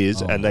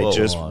 years, and they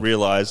just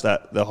realized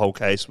that the whole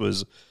case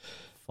was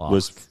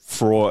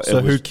fraud. So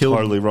it who was killed-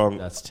 totally wrong.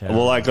 That's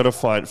terrible. Well, I got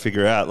to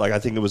figure out. Like, I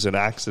think it was an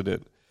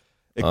accident.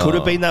 It could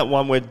have been that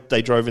one where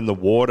they drove in the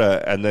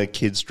water and the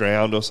kids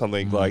drowned or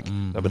something.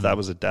 No, but that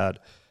was a dad.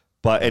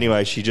 But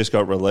anyway, she just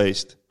got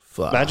released.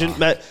 Fuck.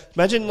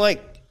 Imagine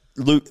like.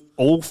 Luke,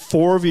 all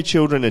 4 of your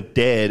children are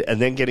dead, and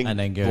then getting And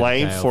then go to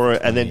blamed jail for for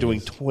it, and then 20 doing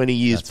years. 20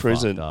 years That's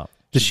prison. fucked up.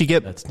 Does she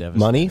get That's devastating.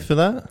 money for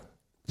that?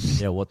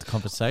 Yeah, what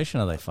compensation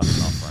are they fucking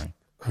offering?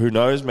 Who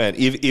knows, man?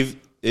 If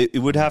it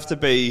would have to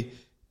be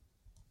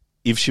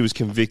if she was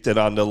convicted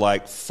under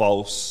like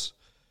false,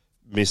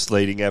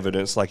 misleading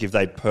evidence, like if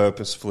they'd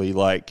purposefully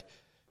like,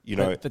 you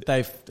know. But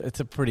it's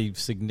a pretty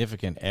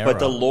significant error. But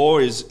the law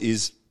is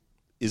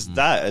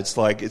that it's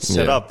like it's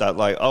set Yeah. up that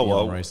like Beyond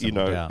well,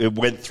 reasonable doubt. it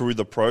went through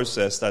the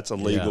process. That's a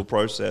legal Yeah.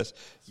 process.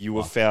 You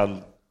were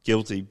found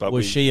guilty, but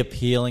Was she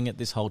appealing it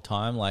this whole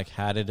time? Like,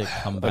 how did it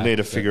come back? I need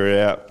to figure it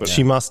out. But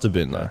She must have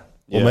been, though.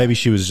 Yeah. Or maybe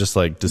she was just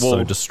like so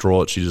Well,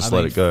 distraught she just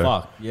let it go.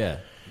 Fuck, yeah.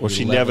 or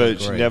she Your level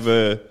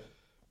never, of grief.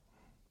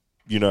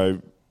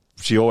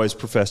 she always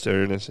professed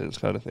her innocence,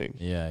 kind of thing.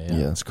 Yeah.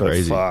 Yeah, that's But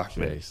crazy. fuck,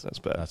 man, Jeez, that's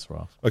bad. That's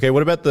rough. Okay,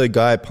 what about the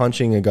guy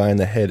punching a guy in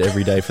the head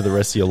every day for the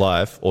rest of your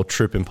life or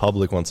trip in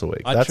public once a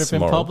week? I That's trip in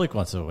moral. public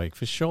once a week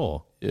for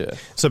sure. Yeah.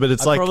 So, but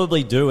it's I like,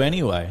 probably do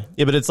anyway.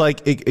 yeah, but it's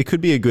like, it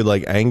could be a good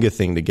like anger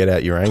thing to get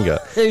out your anger.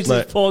 Who's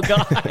Like, this poor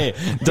guy?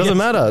 doesn't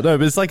matter. No,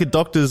 but it's like a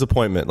doctor's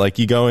appointment. Like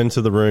you go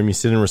into the room, you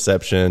sit in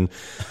reception,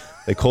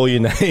 they call your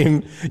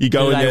name, you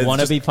go Do in there. they want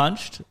to just- be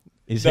punched?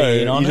 Is No,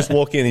 he in on you just it?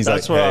 walk in. He's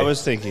That's like, what I hey.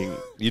 was thinking.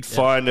 You'd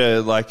find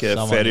a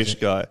Someone fetish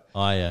who's- guy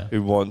Oh, yeah.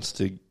 who wants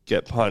to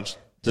get punched.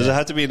 Does it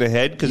have to be in the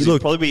head? Because You it'd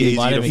look- probably be you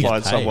might easier to even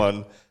find get paid.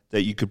 someone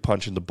that you could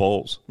punch in the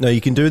balls. No,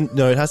 you can do.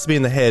 No, it has to be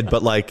in the head.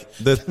 But like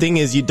the thing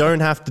is, you don't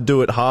have to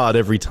do it hard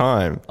every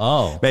time.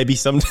 Oh. Maybe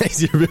some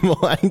days you're a bit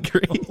more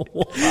angry,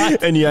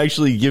 and you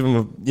actually give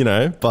him,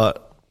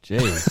 But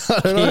Jeez. I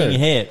don't know. King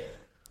hit.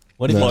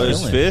 What if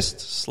Closed he's fist,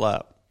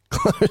 slap.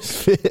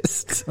 Close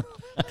fist.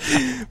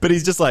 But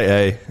he's just like,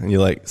 hey, and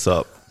you're like,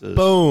 sup,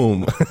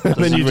 boom, and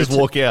then you just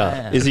walk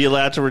out. Is he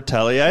allowed to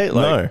retaliate?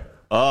 No.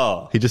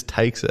 Oh. He just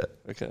takes it.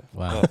 Okay.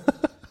 Wow.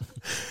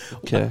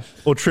 Okay.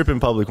 Or trip in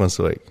public once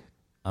a week.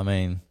 I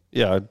mean,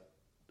 Yeah,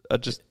 I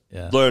just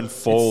Yeah. learn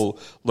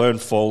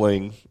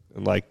falling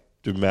and like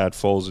do mad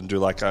falls and do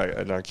like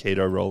an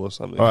Aikido roll or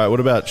something. All right, what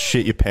about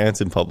shit your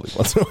pants in public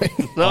once a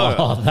week? No,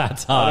 oh,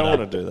 that's I hard. don't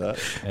want to do that.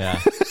 Yeah.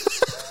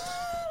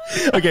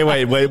 Okay,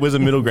 wait, where's the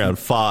middle ground?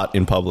 Fart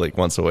in public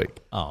once a week.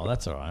 Oh,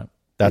 that's all right.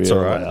 That's Real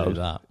all right. Do loud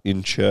that.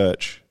 in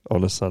church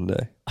on a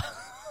Sunday.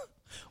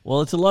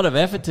 Well, it's a lot of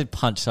effort to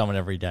punch someone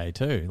every day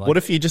too. Like, What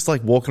if you're just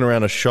like walking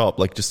around a shop,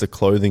 like just a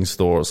clothing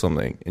store or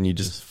something, and you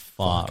just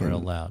fart real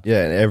loud?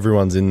 Yeah, and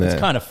everyone's in there.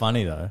 It's kind of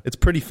funny though. It's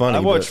pretty funny.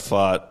 I watch but-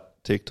 fart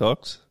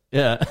TikToks.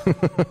 Yeah.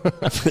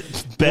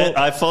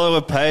 I follow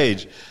a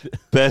page,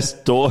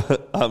 best door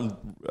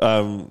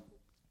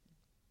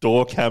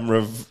door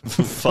camera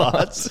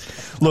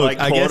farts. Look, like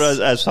I caught guess-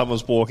 as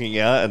someone's walking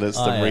out, and it's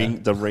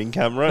the ring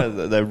camera,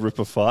 and they rip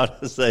a fart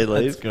as they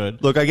leave. That's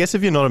good. Look, I guess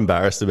if you're not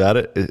embarrassed about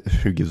it,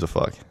 who gives a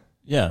fuck?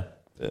 Yeah.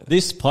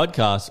 This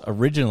podcast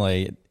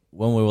originally,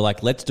 when we were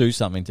like, let's do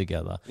something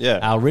together. Yeah.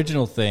 Our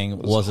original thing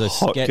was a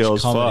Hot sketch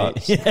girls comedy.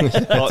 farts. Yeah,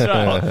 that's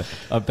right.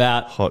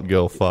 About Hot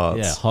girl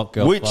farts. hot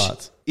girl Which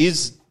farts.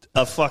 is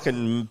a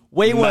fucking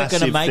We weren't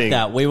going to massive make thing.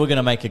 that. We were going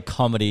to make a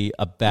comedy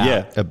about.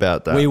 Yeah.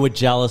 About that. We were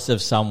jealous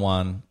of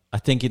someone. I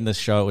think in the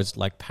show it was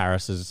like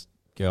Paris's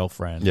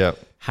girlfriend. Yeah.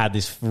 Had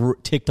this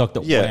TikTok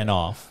that Yeah. went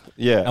off.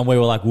 Yeah. And we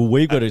were like, well,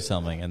 we've got to do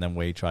something. And then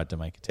we tried to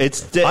make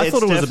it. I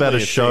thought it was about a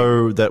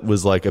show that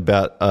was like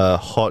about a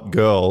hot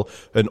girl,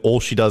 and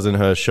all she does in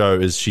her show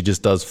is she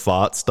just does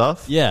fart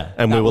stuff. Yeah.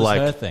 and that we were was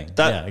like, her thing.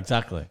 that- Yeah,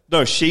 exactly.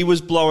 No, she was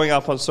blowing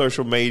up on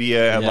social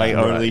media and Yeah. like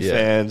Right,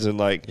 OnlyFans and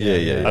like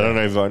Yeah. I don't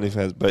know if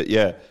OnlyFans, but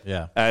yeah.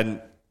 Yeah.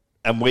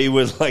 And we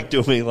were like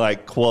doing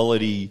like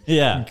quality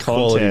Yeah.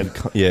 content.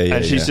 Yeah,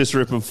 And she's yeah. just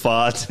ripping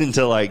farts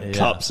into like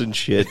cups and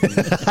shit.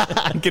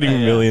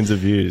 getting millions of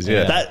views.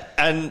 Yeah, That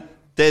and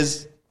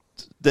there's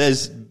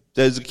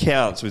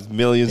accounts with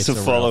millions It's of a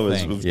real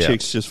followers thing. of Yeah.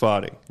 chicks just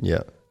farting.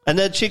 yeah. And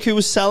that chick who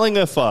was selling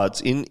her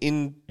farts in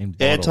In bottles.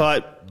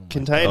 airtight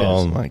containers.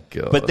 Oh my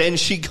god! But then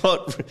she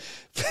got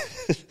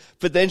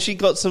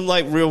some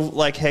like real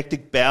like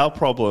hectic bowel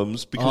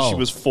problems because she Oh.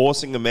 was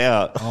forcing them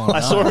out. Oh,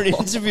 I saw an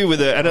interview with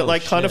her and it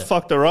like kind of shit.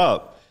 fucked her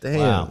up. damn.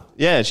 Wow.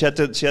 Yeah, she had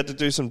to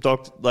do some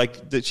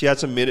she had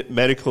some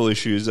medical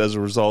issues as a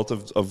result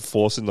of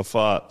forcing the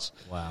farts.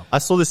 Wow. I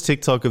saw this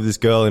TikTok of this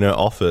girl in her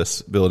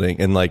office building,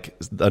 and like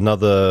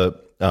another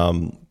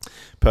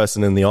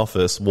person in the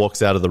office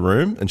walks out of the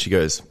room, and she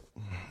just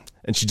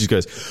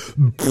goes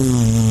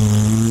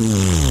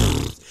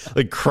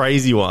like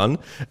crazy one,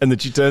 and then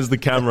she turns the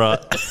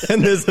camera,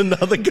 and there's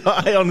another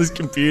guy on his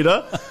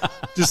computer,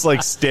 just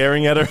like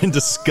staring at her in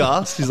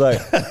disgust. She's like.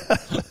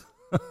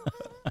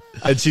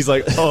 And she's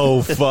like,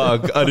 "Oh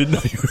fuck! I didn't know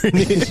you were in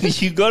here."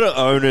 You got to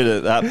own it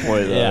at that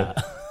point, though. Yeah.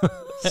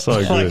 So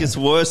good. Like it's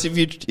worse if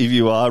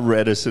you are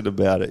reticent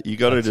about it. You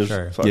got to That's just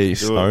true. fucking Yeah, you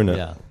do own it.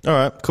 Yeah. All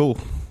right, cool.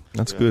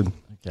 That's good.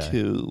 Okay.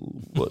 Cool.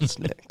 What's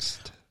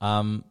next?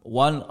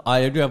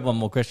 I do have one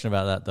more question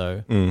about that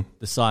though.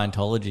 The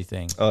Scientology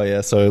thing. Oh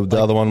yeah. So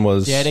the other one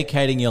was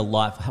Dedicating your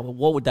life.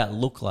 What would that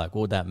look like?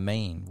 What would that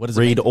mean? What does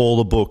it read mean? all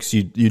the books.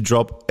 You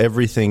drop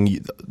everything.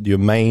 Your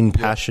main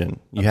passion.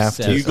 You have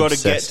to. Obsessed. You got to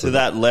get obsess to with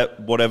that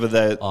whatever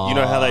they. You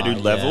know how they do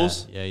Oh,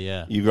 levels.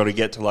 Yeah. You got to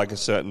get to like a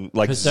certain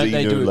like 'Cause don't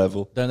they Xenu do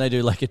level. Don't they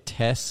do like a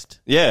test?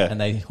 Yeah. And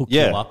they hook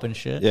Yeah. you up and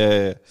shit.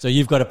 Yeah. So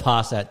you've got to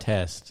pass that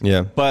test. it.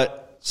 Yeah.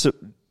 But so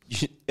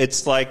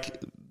it's like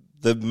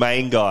the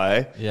main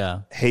guy.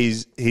 Yeah.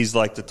 He's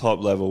like the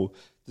top level.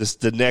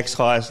 The next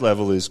highest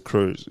level is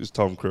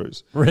Tom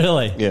Cruise.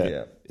 Really?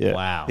 Yeah.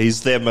 Wow.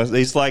 He's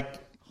he's like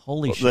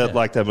Holy shit.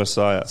 like their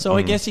messiah. So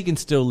I guess you can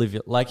still live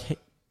your like.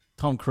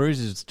 Tom Cruise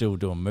is still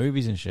doing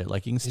movies and shit.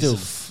 Like you can still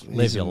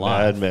live He's your a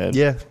life. madman.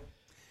 Yeah.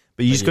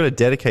 But you just got to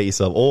dedicate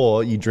yourself,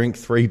 or you drink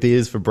 3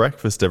 beers for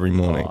breakfast every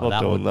morning. Oh, that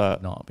doing would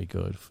that. not be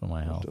good for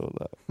my health. Doing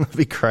that. That'd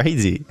be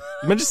crazy.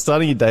 Imagine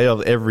starting your day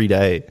off every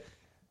day.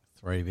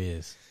 3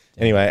 beers.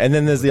 Anyway, and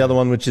then there's the other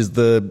one, which is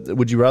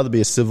would you rather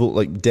be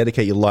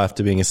dedicate your life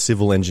to being a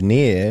civil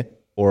engineer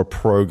or a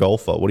pro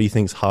golfer? What do you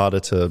think's harder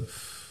to?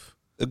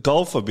 A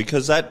golfer,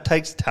 because that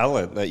takes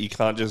talent that you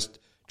can't just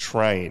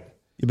train.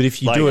 Yeah, but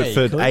if you Like, do yeah, it you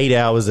for could. 8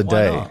 hours a Why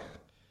day, not?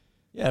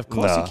 Yeah, of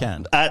course Nah. you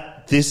can.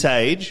 At this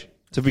age,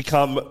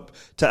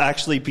 to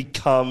actually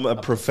become a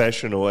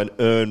professional and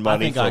earn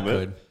money I think from I it.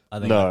 could. I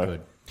think no, I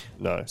could.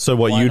 no. so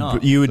what Why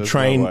not? you would There's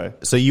train? no way.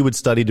 So you would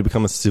study to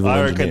become a civil I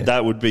engineer? reckon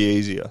that would be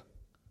easier.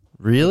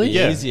 Really?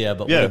 Yeah. Easier,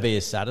 but Yeah. would it be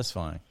as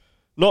satisfying?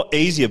 not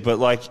easier, but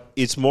like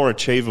it's more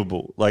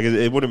achievable. Like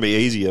it wouldn't be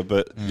easier,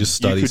 but Just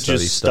study, you could study,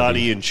 just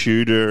study and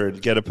tutor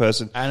and get a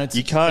person. And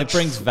you can't. it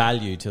brings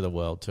value to the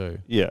world too.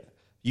 Yeah,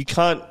 you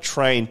can't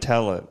train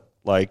talent.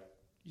 Like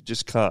you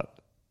just can't.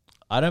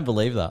 I don't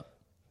believe that.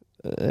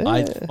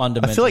 I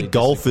fundamentally I feel like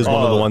golf disagree. is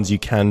one of the ones you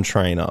can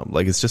train up.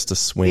 Like it's just a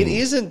swing. It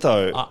isn't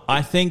though.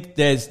 I think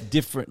there's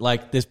different,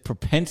 like there's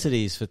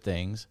propensities for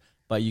things,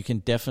 but you can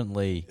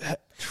definitely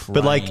train.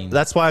 But like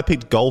that's why I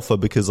picked golfer,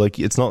 because like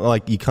it's not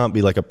like you can't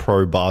be like a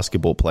pro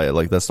basketball player.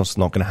 Like that's just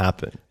not going to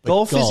happen.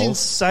 Golf is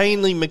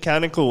insanely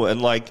mechanical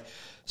and like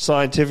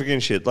scientific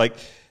and shit. Like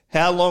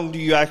how long do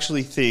you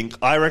actually think?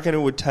 I reckon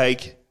it would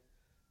take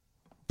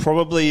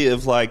probably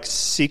of like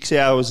 6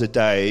 hours a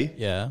day.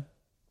 Yeah.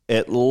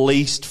 At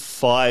least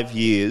 5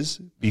 years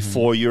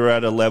before you're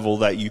at a level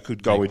that you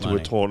could go Make into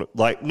money. a tournament.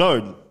 Like,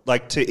 no,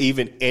 like to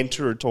even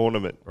enter a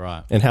tournament.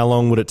 Right. And how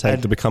long would it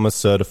take to become a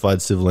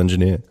certified civil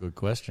engineer? Good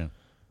question.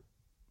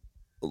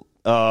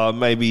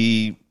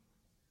 Maybe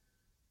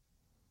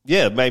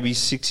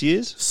 6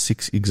 years.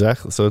 6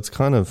 exactly. So it's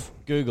kind of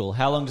Google,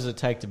 how long does it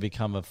take to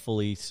become a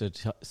fully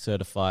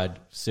certified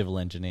civil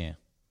engineer?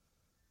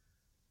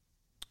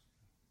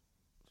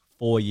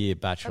 4-year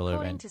Bachelor of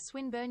According Engineering. to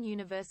Swinburne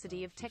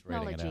University of reading it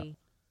out. Technology,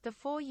 the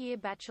 4-year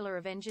Bachelor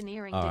of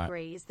Engineering All right.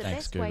 degree is the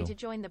Thanks, best way Google. to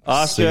join the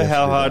Ask her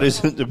how hard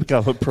is it to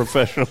become a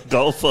professional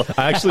golfer.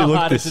 I actually How looked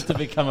hard is this. it to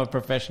become a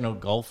professional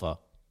golfer?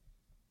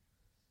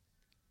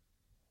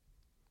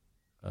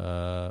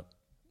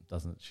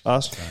 Doesn't.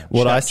 Ask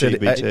What I said,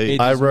 ChatGPT.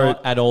 It I is wrote.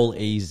 not at all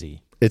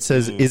easy. It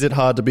says, "Is it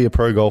hard to be a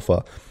pro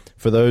golfer?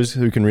 For those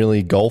who can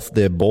really golf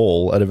their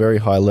ball at a very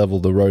high level,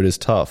 the road is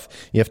tough.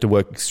 You have to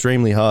work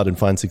extremely hard and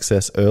find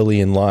success early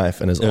in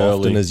life and as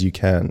often as you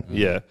can."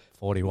 Yeah.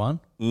 41.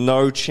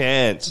 No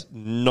chance.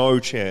 No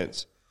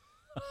chance.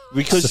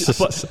 Because,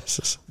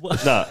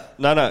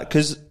 no,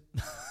 because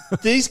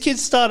these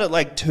kids start at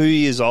like 2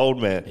 years old,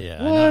 man. Yeah,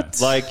 I know.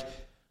 Like,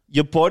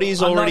 your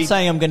body's I'm already... not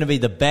saying I'm going to be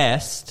the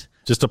best,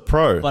 Just a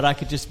pro. but I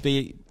could just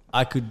be.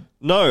 I could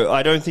No,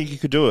 I don't think you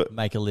could do it.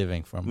 make a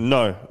living from.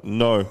 No.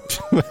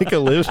 Make a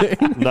living.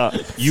 No,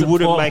 you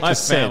wouldn't Support make my a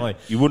cent. family.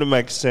 You wouldn't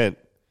make a cent.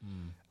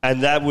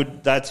 And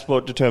that's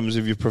what determines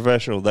if you're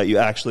professional, that you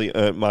actually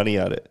earn money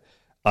at it.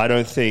 I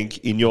don't think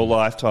in your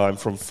lifetime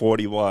from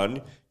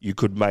 41 you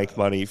could make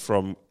money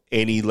from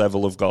any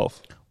level of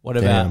golf. What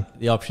about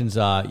the options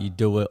are you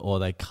do it or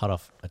they cut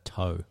off a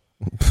toe?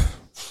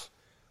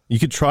 You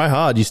could try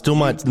hard. You still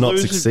might not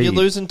succeed. You're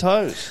losing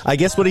toes. I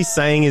guess what he's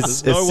saying is,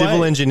 as There's no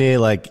civil way. engineer,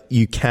 like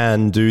you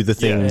can do the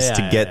things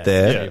to get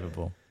there.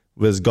 Achievable.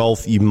 Whereas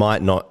golf, you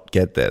might not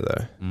get there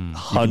though.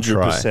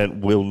 100%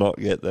 will not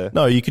get there.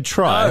 No, you could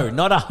try. No,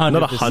 not 100%.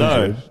 Not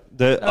 100.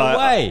 No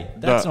way.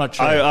 That's not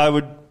true. I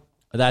would.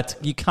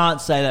 You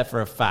can't say that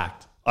for a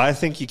fact. I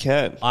think you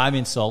can. I'm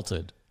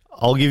insulted.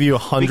 I'll give you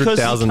Because you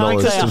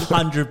 $100,000. can't say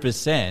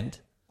 100%.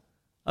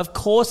 Of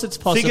course it's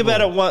possible. Think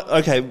about it.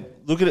 Okay,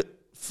 look at it.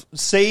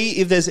 See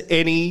if there's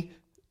any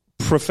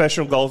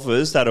professional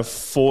golfers that are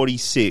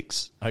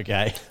 46.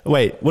 Okay.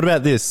 Wait, what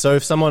about this? So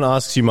if someone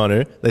asks you,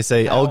 Manu, they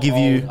say, "I'll give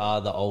you." How old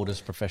are the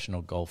oldest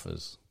professional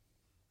golfers?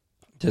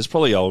 There's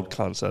probably old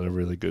cunts that are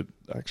really good,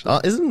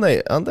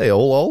 actually. Aren't they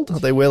all old?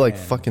 They wear like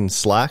fucking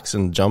slacks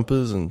and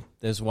jumpers and.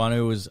 There's one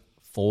who was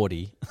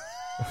 40.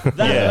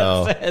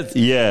 Yeah. Says,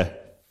 Yeah.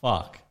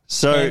 fuck.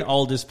 So- 10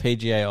 oldest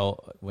PGA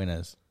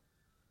winners.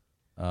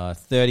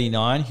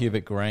 39,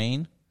 Hubert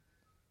Green.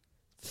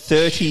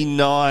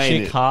 39.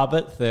 Chick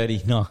Harbert,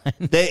 39.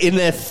 They're in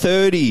their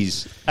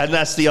 30s, and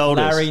that's the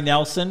oldest. Larry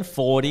Nelson,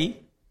 40.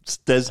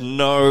 There's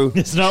no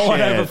There's no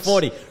one over chance.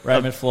 40.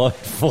 Raymond Floyd,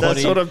 40.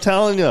 That's what I'm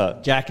telling you.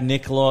 Jack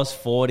Nicklaus,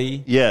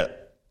 40. Yeah.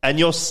 And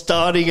you're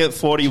starting at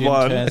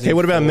 41. Jim Terzi, Okay,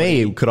 what about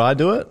 40. me? Could I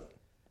do it?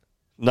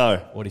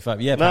 No.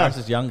 45. Yeah, No. Paris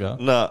is younger.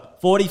 No.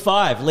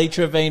 45, Lee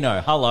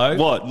Trevino. Hello.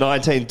 What?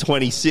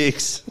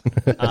 1926?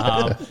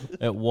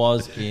 It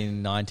was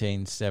in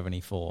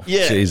 1974.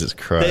 Yeah. Jesus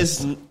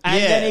Christ. And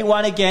then he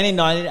won again in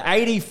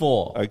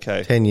 1984.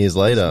 Okay. 10 years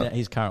later.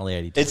 He's currently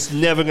 82. It's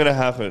never going to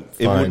happen.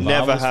 It Fine. would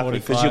never Marvel's happen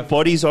because 45. your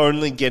body's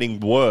only getting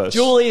worse.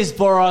 Julius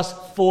Boros,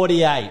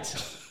 48.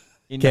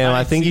 In Cam,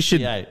 I think you should.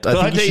 1968.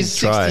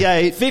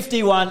 1968.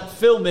 51,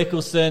 Phil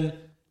Mickelson.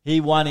 He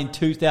won in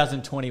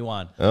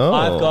 2021. Oh.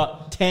 I've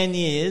got 10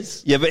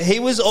 years. Yeah, but he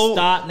was all.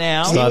 Start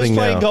now. He was Starting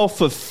playing now. golf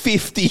for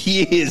 50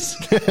 years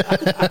at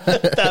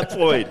that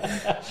point.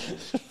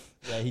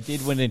 Yeah, he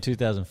did win in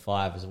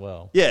 2005 as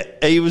well. Yeah,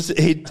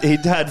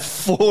 he'd had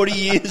 40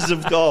 years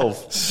of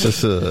golf.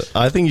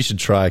 I think you should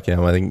try,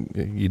 Cam. I think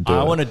you do.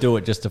 I it. want to do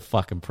it just to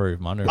fucking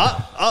prove Manu.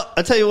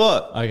 I tell you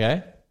what,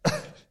 Okay.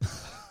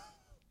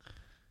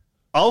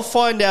 I'll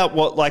find out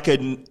what like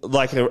an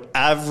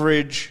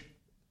average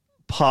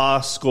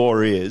par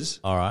score is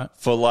All right.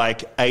 for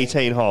like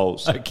 18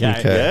 holes. Okay.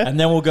 Okay. And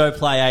then we'll go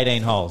play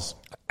 18 holes.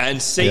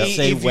 And see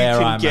See if where you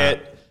can I'm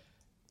get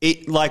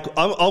it. Like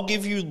I'll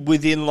give you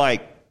within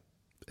like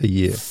a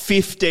year.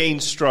 15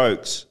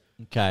 strokes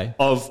Okay.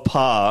 of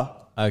par.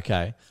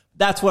 Okay.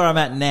 That's where I'm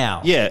at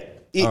now. Yeah.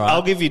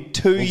 I'll give you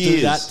 2 We'll years.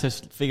 do that to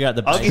figure out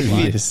the I'll give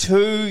you baseline.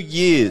 2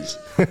 years.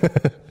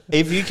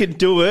 If you can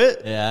do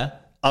it, Yeah.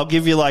 I'll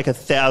give you like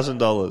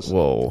 $1,000.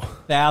 Whoa.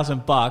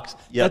 $1,000.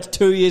 Yep. That's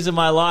 2 years of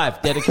my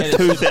life dedicated to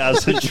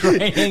 2,000.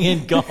 training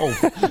in golf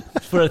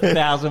for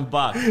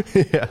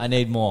 $1,000. Yeah. I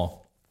need more.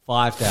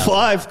 5,000.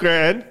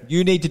 $5,000.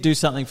 You need to do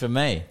something for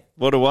me.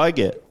 What do I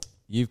get?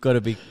 You've got to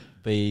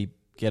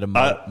get a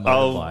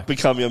I'll motorbike.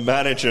 become your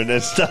manager and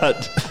then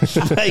start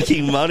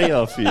making money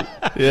off you.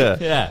 Yeah.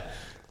 Yeah.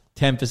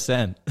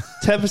 10%.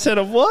 10%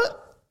 of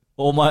what?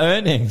 All my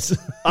earnings.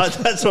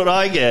 That's what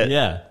I get.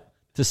 Yeah.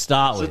 To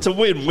start So with. it's a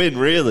win-win,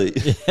 really.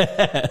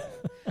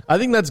 I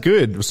think that's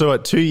good. So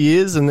at 2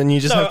 years, and then you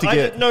just have to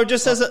get.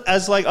 just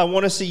as like I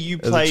want to see you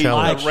play a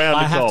challenge. round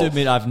I of have golf. to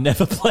admit, I've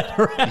never played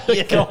a round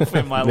of golf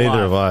in my Neither life.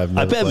 have I. I've I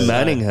never bet played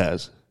Manning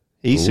has.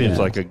 He seems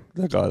Yeah. like the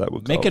guy that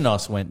would golf.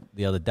 Mykonos went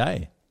the other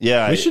day.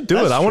 Yeah, We should do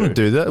that's it. I want to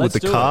true. do that Let's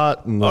with the do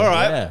cart. And All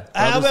right. Yeah.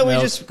 How Brothers about we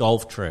Mel's just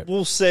golf trip?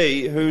 We'll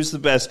see who's the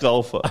best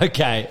golfer.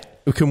 Okay.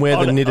 We can wear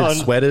the knitted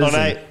sweaters. On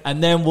and-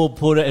 And then we'll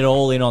put it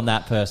all in on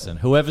that person.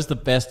 Whoever's the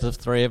best of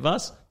three of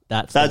us,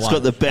 that's That's one.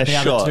 got the best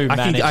other shot. two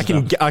manage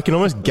I can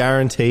almost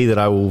guarantee that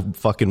I will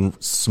fucking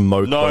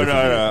smoke. No, both no,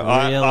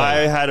 of you.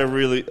 no.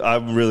 Really?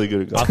 I'm really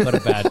good at golf.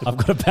 I've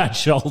got a bad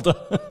shoulder.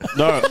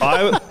 No,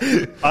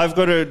 I've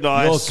got a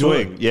nice You're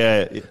swing. good.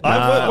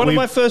 Yeah, one of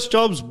my first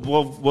jobs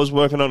was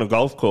working on a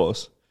golf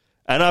course,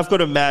 and I've got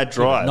a mad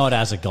drive. Not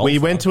as a golfer. We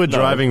went to a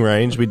driving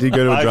range. We did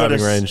go to a I got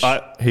driving a- range.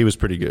 He was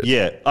pretty good.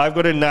 Yeah, I've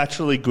got a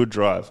naturally good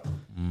drive.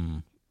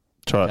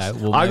 Trust.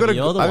 Okay, well, I got maybe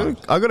you're the one.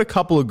 I got a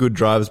couple of good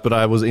drives, but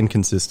I was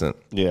inconsistent.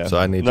 Yeah, so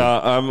I need. No,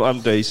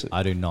 I'm decent.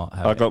 I do not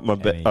have I got my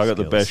any I got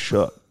the skills. best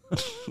shot.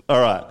 All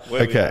right.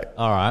 Where we Okay, at?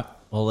 All right.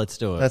 Well, let's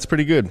do it. that's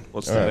pretty good.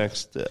 What's All the right.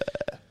 next?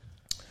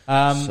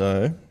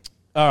 So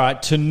All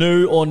right. To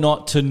new or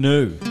not to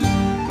new?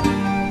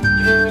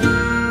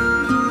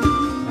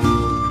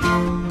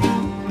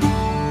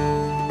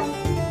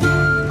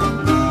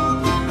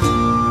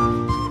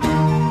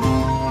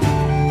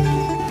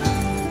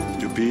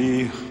 To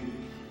be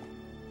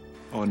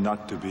or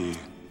not to be?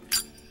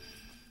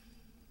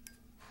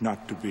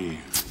 Not to be.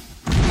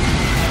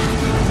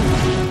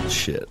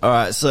 shit. All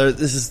right, so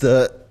this is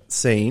the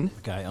scene.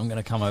 Okay, I'm going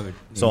to come over.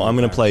 So I'm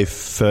going to play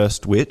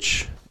first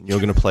witch. You're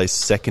going to play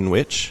second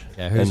witch.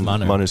 Okay, who's and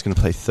Manu? Manu's going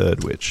to play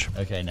third witch.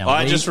 Okay, now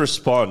I just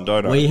respond,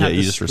 don't I? we have you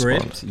the just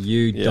script. respond.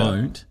 You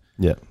don't.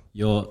 Yeah.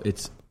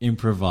 It's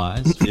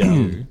improvised. Yeah.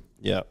 You.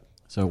 Yeah.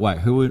 So wait,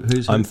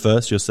 who's who? I'm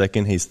first, you're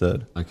second, he's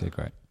third. Okay,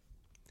 great.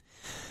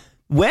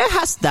 Where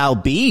hast thou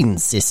been,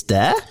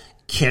 sister?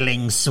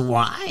 Killing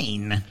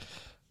swine.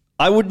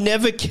 I would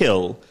never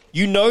kill.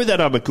 You know that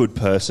I'm a good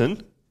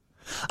person.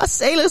 A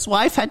sailor's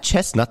wife had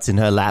chestnuts in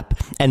her lap,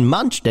 and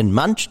munched and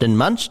munched and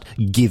munched.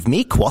 Give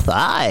me, quoth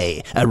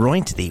I.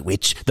 Aroint thee,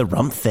 witch, the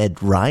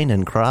rump-fed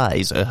Rhine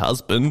cries. Her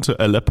husband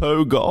to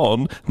Aleppo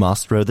gone.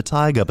 Master o' the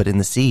tiger, but in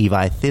the sea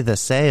I thither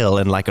sail,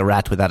 and like a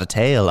rat without a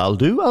tail, I'll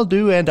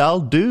do, and I'll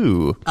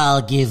do.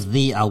 I'll give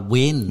thee a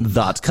win.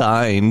 That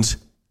kind.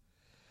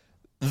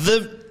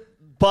 The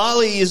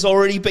barley has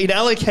already been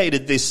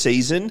allocated this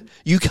season.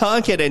 You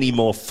can't get any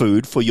more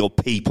food for your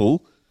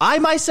people. I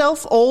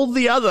myself all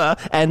the other,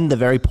 and the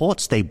very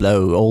ports they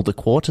blow, all the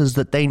quarters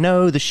that they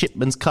know, the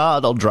shipman's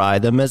card I'll dry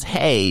them as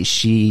hay.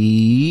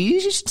 She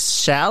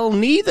shall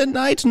neither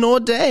night nor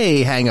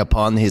day hang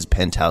upon his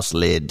penthouse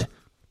lid.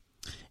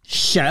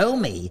 Show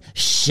me,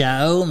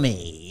 show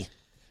me.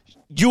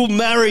 You'll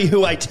marry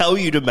who I tell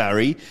you to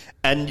marry,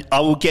 and I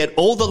will get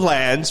all the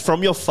lands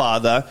from your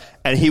father,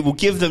 and he will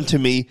give them to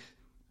me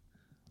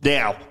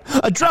now.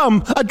 A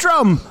drum!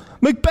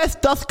 Macbeth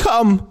doth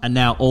come! And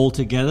now all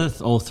together,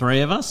 all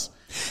three of us.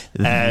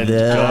 And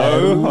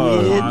go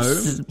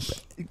home.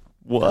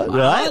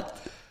 What?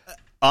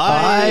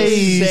 I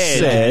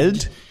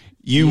said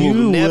you will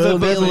never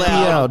be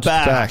allowed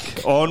back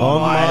on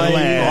my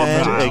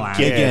land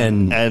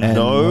again. And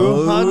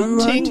no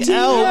hunting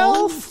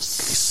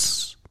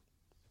elves.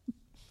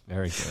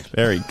 Very good.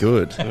 Very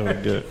good.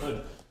 Very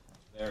good.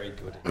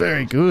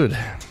 Very good.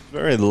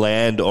 Very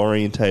land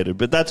orientated,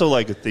 but that's all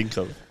I could think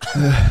of.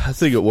 I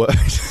think it worked.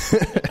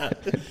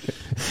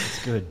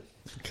 It's good.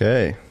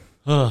 Okay.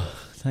 Oh,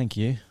 thank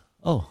you.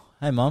 Oh,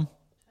 hey, Mum.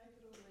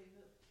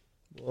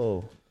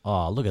 Whoa.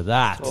 Oh, look at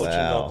that.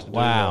 Wow.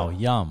 Wow,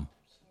 yum.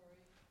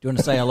 Do you want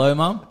to say hello,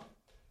 Mum?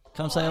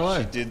 Come say hello.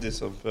 I did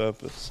this on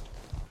purpose.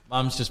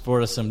 Mum's just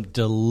brought us some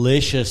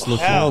delicious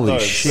looking How, though?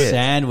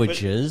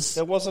 sandwiches.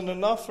 There wasn't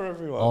enough for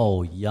everyone.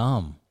 Oh,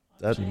 yum.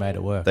 She made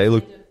it work. They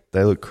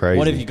look crazy.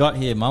 What have you got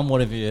here, Mum?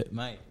 What have you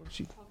made?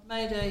 I've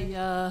made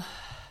a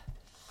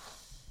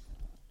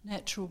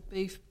natural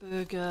beef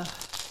burger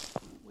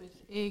with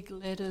egg,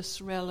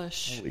 lettuce,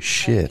 relish, Holy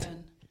shit.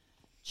 bacon,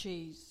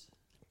 cheese.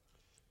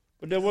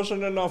 But there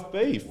wasn't enough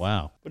beef.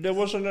 Wow. But there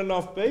wasn't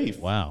enough beef.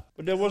 Wow.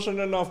 But there wasn't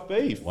enough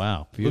beef.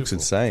 Wow. Beautiful. Looks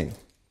insane.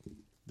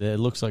 It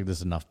looks like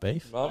there's enough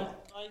beef. Mum?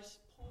 I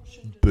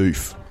portioned it,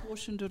 Beef. I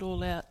portioned it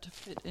all out to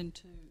fit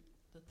into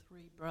the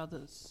 3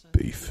 brothers. So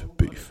Beef,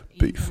 beef,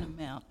 beef.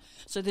 Amount.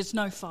 So there's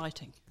no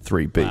fighting.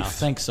 3 beef. Wow,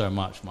 thanks so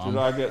much, Mum. Did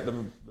I get the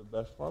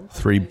best one?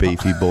 3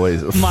 beefy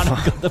boys. Manu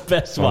got the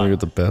best Manu one. got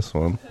the best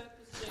one.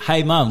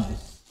 Hey, Mum,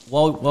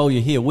 while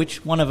you're here,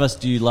 which one of us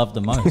do you love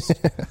the most?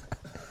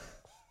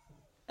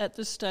 At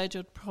this stage,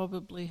 I'd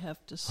probably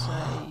have to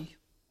say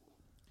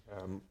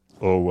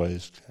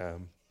Always.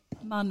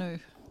 Manu.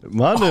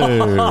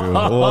 Manu.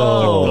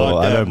 Whoa,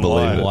 I don't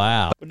believe it.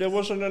 Wow. But there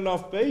wasn't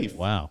enough beef.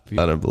 Wow.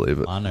 I don't believe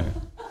it. Manu.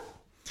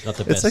 Got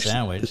the It's best actually-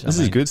 sandwich. this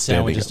is good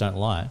standing Sandwiches up. don't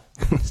lie.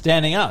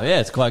 Standing up, yeah,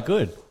 it's quite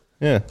good.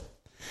 Yeah.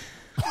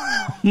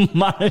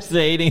 Manu's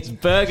eating his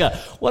burger.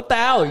 What the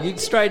hell? You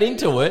straight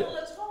into it.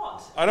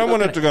 I don't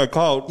want it to go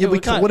cold. Yeah, we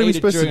can't what are we eat it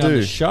supposed to during on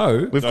do? the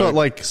show. We've got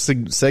like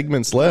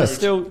segments left.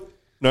 Still,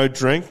 No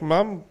drink,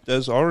 Mum.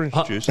 There's orange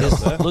juice out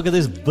there. look at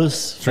this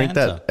bus. Drink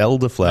that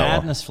elderflower.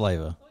 Madness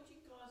flavour.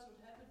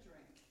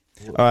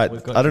 All right.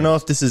 We've got I don't know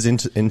if this is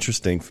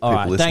interesting for All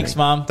people right, listening. thanks,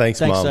 Mum.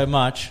 Thanks, Mum. so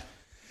much.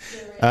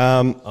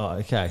 Oh,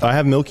 okay. I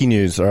have milky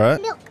news, all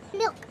right? Milk.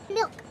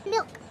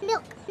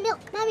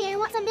 Mommy, I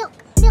want some milk.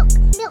 Milk.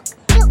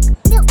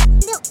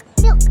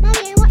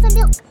 Mommy, I want some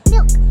milk.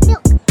 Milk.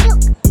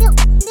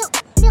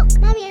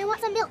 Mommy, I want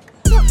some milk.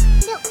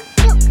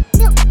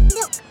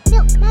 Milk.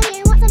 Mommy, I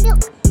want some milk.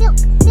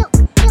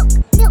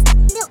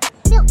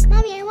 Milk.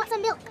 Mommy, I want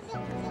some milk.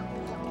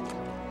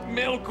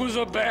 Milk was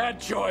a bad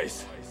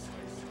choice.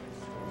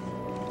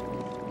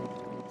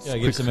 Yeah,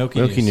 give some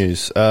milky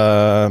news.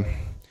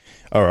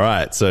 All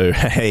right, so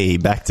hey,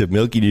 back to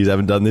milky news. I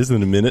haven't done this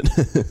in a minute.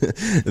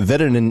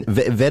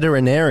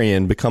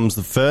 Veterinarian becomes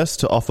the first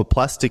to offer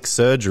plastic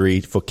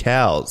surgery for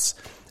cows,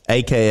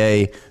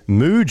 aka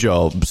moo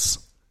jobs.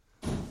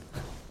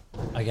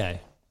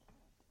 Okay.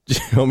 Do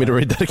you want me to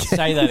read that again?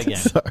 Say that again.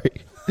 Sorry.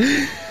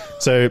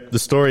 So the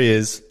story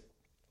is,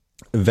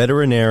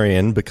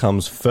 veterinarian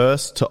becomes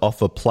first to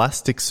offer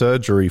plastic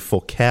surgery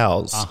for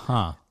cows,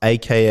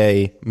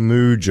 aka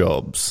moo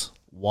jobs.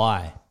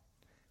 Why?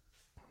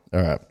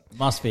 All right.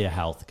 Must be a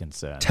health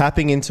concern.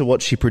 Tapping into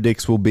what she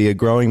predicts will be a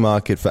growing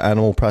market for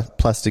animal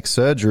plastic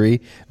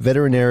surgery,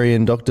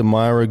 veterinarian Dr.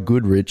 Myra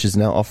Goodrich is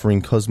now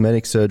offering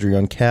cosmetic surgery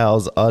on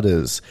cows'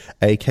 udders,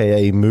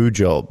 aka moo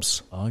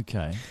jobs.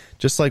 Okay.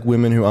 Just like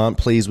women who aren't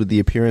pleased with the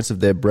appearance of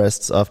their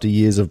breasts after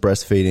years of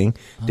breastfeeding,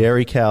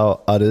 dairy cow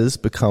udders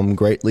become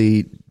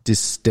greatly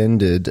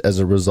distended as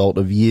a result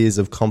of years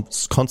of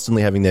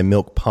constantly having their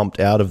milk pumped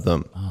out of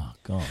them. Oh,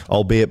 God.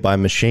 Albeit by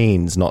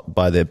machines, not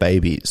by their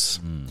babies.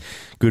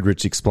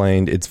 Goodrich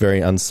explained it's very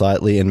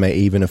unsightly and may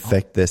even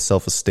affect their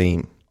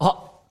self-esteem.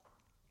 Oh,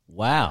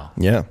 wow.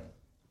 Yeah.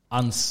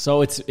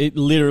 So it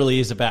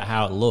literally is about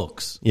how it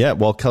looks. Yeah,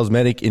 while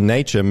cosmetic in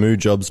nature, moo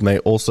jobs may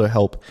also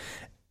help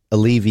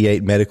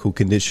alleviate medical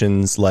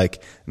conditions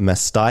like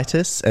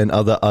mastitis and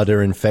other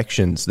udder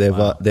infections,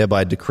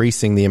 thereby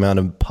decreasing the amount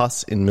of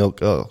pus in milk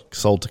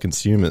sold to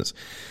consumers.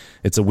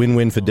 It's a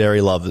win-win for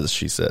dairy lovers,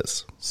 she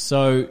says.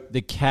 So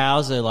the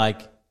cows are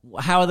like,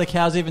 how are the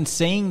cows even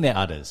seeing their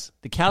udders?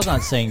 The cows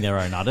aren't seeing their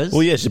own udders.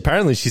 Well, yeah,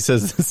 apparently she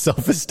says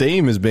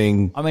self-esteem is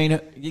being... I mean,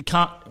 you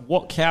can't...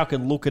 What cow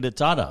can look at its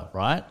udder,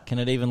 right? Can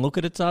it even look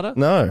at its udder?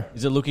 No.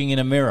 Is it looking in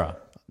a mirror?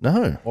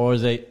 No. Or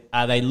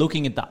are they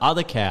looking at the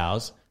other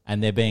cows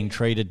and they're being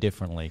treated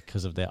differently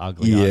because of their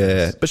ugly Yeah,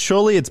 udders? but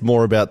surely it's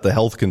more about the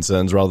health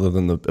concerns rather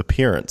than the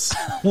appearance.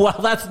 Well,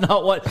 that's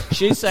not what...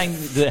 She's saying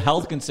the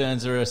health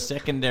concerns are a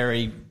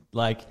secondary,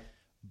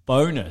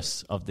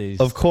 bonus of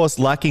these. Of course,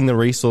 lacking the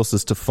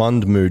resources to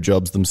fund moo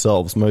jobs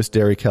themselves, most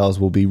dairy cows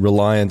will be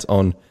reliant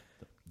on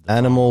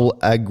animal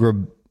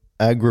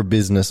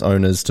agribusiness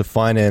owners to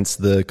finance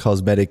the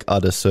cosmetic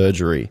udder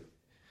surgery.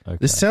 Okay.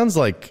 This sounds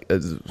like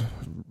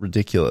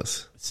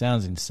ridiculous. It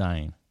sounds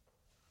insane.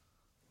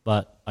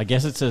 But I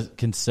guess it's a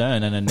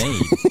concern and a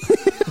need.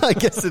 I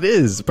guess it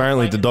is,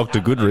 apparently, to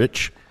Dr.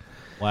 Goodrich.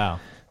 Wow.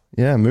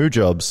 Yeah, moo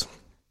jobs.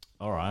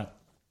 All right.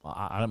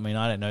 I don't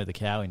know the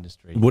cow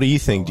industry. What do you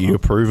think? Do you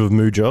approve of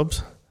moo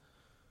jobs?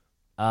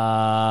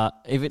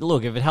 If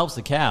it helps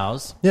the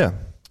cows, yeah.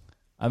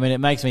 I mean, it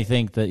makes me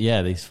think that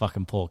these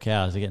fucking poor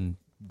cows are getting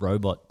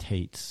robot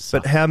teats.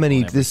 But how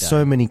many? There's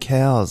so many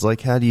cows.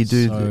 Like, how do you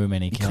do? So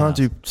many cows. You can't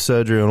do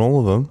surgery on all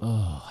of them.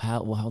 Oh,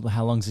 how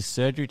long does this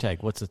surgery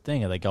take? What's the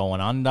thing? Are they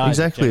going under?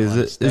 Exactly.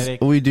 Are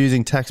we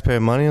using taxpayer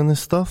money on this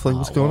stuff? Like,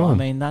 what's going on? I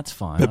mean, that's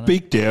fine. But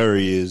big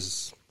dairy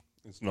it's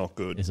not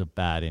good. It's a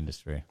bad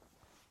industry.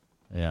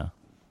 Yeah.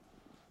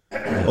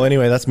 Well,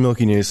 anyway, that's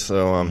milky news.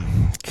 So,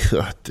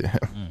 god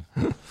damn.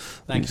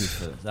 Thank you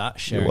for that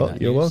sharing.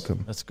 That you're news.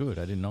 welcome. That's good.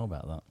 I didn't know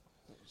about that.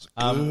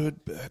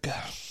 Good burger.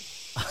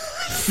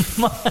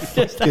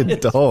 Good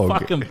dog.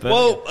 Fucking burger.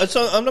 Well,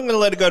 I'm not going to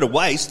let it go to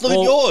waste. Look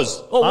at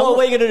yours. Oh, what are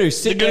we going to do?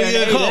 Sit there and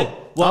eat it?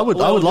 I would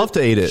love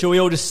to eat it. Should we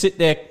all just sit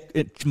there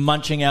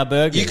munching our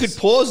burgers? You could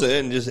pause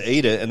it and just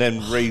eat it and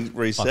then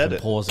reset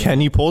it. Pause it.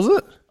 Can you pause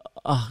it?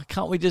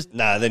 Can't we just...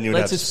 Nah, then you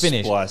would have Let's to just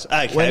finish. splice.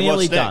 Okay, We're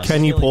nearly what's next? done.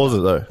 Can you pause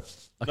it, though?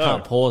 I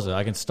can't pause it.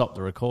 I can stop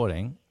the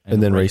recording.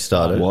 And then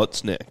restart it?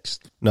 What's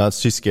next? No, it's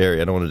too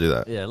scary. I don't want to do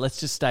that. Yeah, let's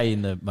just stay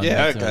in the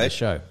momentum of the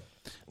show.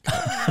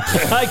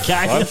 Okay.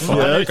 I'm fine.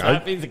 Manu's Okay.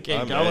 happy to keep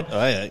I'm going.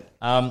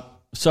 right.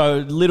 So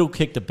little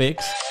kick the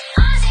bics.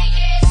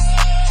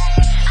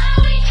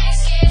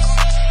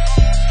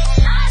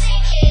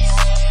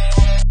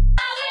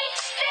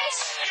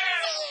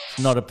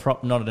 Not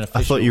an official.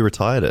 I thought you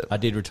retired it. I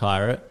did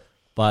retire it,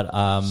 but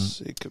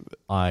Sick of it.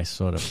 I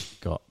sort of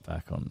got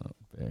back on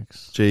the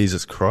bics.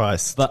 Jesus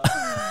Christ. But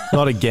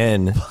Not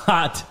again.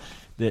 but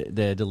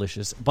they're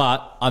delicious.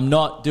 But I'm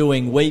not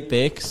doing wheat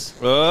bics.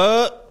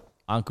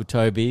 Uncle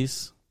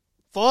Toby's.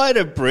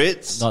 Fighter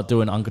Brits. Not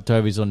doing Uncle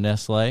Toby's or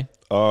Nestle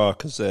Oh,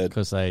 because they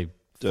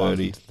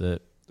dirty. fund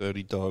the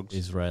dirty dogs.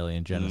 Israeli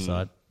and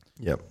genocide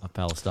Yep. of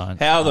Palestine.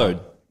 How though?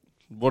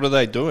 What are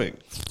they doing?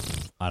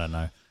 I don't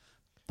know.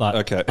 But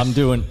Okay. I'm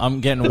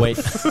getting wheat.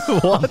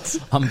 What?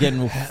 I'm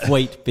getting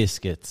wheat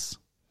biscuits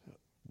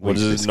What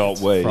is it not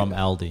wheat? from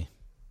Aldi.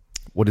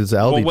 What does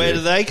Aldi Well, where do?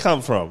 do they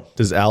come from?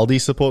 Does Aldi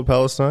support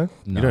Palestine?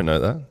 No. You don't know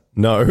that.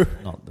 No,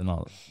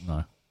 No.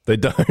 they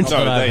don't. that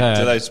I've heard.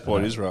 Do they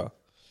support Israel?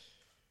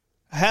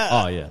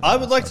 How, Oh, yeah. I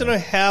would like to know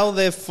how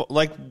they're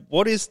like.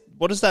 What does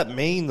that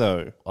mean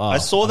though? I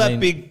saw that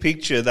big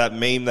picture, that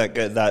meme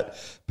that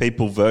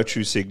people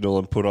virtue signal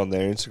and put on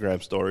their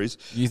Instagram stories.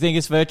 You think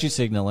it's virtue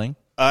signaling?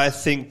 I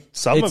think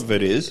some of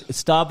it is.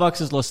 Starbucks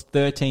has lost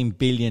 $13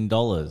 billion.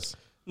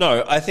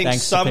 No, I think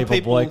Thanks some to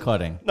people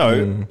boycotting.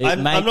 No, It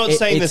I'm not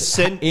saying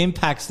the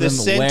impacts the them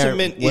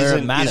sentiment where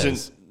it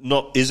matters.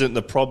 isn't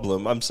the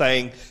problem. I'm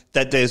saying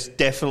that there's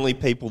definitely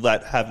people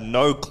that have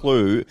no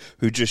clue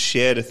who just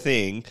shared a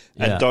thing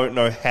and Yeah. don't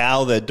know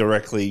how they're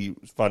directly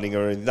funding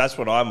or anything. That's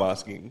what I'm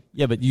asking.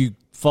 Yeah, but you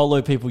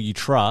follow people you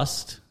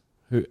trust,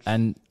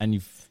 and you.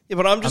 Yeah,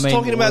 but I'm just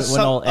talking about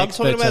some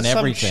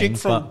chick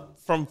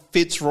from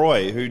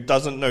Fitzroy who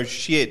doesn't know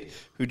shit,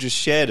 who just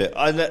shared it.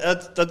 And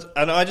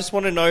I just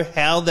want to know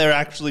how they're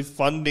actually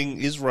funding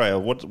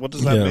Israel. What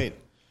does that mean?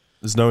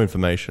 There's no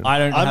information.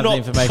 I'm not the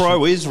information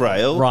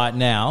pro-Israel right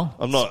now.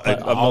 I'm not.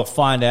 I'll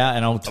find out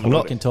and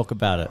we can talk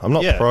about it. I'm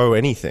not pro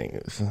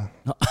anything.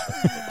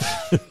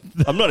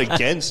 I'm not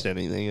against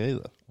anything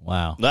either.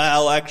 Wow.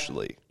 No,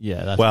 actually.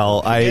 Yeah. That's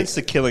Well, Against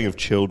the killing of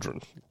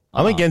children.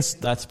 I'm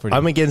against. That's pretty.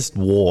 I'm against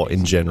war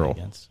in general.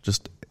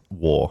 Just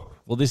war.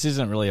 Well, this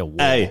isn't really a war.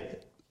 Hey,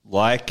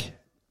 like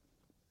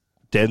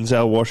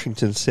Denzel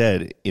Washington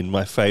said in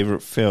my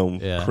favorite film,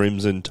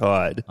 Crimson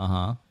Tide,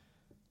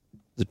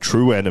 the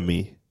true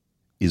enemy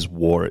is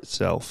war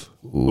itself.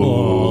 Ooh.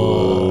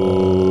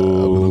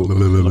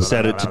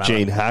 Said it to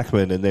Gene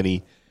Hackman, and then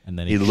he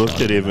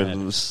looked at him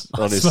and was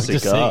on his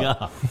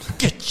cigar.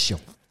 Get your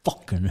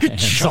fucking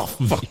hands off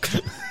me.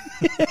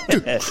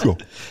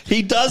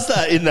 He does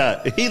that in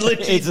that. He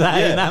literally It's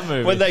that in that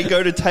movie. When they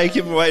go to take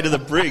him away to the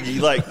brig,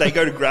 they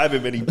go to grab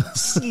him and he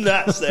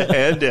snaps their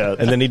hand out.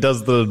 And then he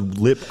does the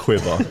lip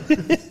quiver.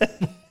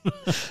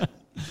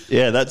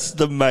 Yeah, that's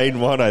the main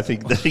one I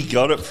think that he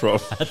got it from.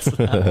 That's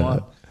that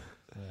one.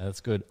 Yeah,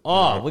 that's good.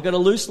 Oh, we got a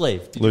loose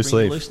leaf. Did you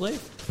bring the loose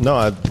leaf?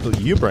 No,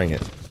 you bring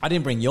it. I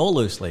didn't bring your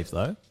loose leaf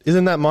though.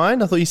 Isn't that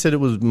mine? I thought you said it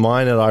was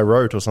mine that I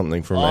wrote or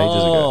something from ages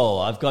ago. Oh,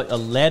 I've got a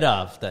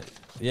letter that.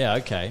 Yeah,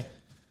 okay.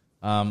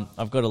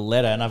 I've got a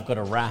letter and I've got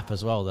a rap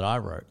as well that I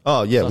wrote.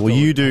 Oh yeah, So I well thought,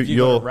 you do have you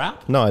your got a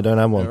rap? No, I don't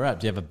have Got one. a rap.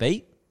 Do you have a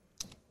beat?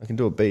 I can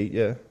do a beat.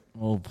 Yeah.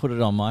 Well, put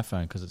it on my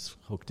phone because it's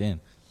hooked in.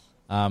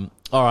 All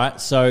right,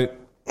 so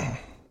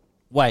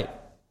wait,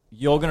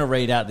 you're going to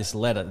read out this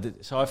letter.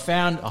 So I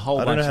found a whole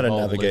I don't bunch know how of to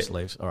old navigate. loose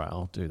leaves. All right,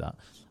 I'll do that.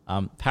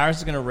 Paris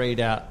is going to read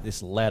out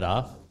this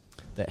letter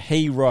that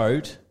he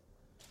wrote.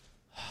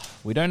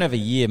 We don't have a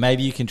year.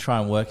 Maybe you can try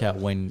and work out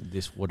when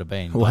this would have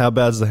been. Well, how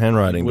bad's the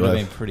handwriting? Would have bro?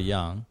 been pretty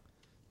young,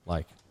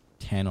 like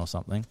 10 or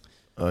something.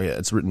 Oh yeah,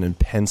 it's written in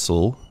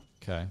pencil.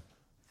 Okay.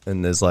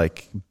 And there's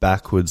like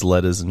backwards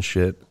letters and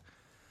shit.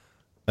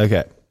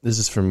 Okay, this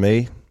is from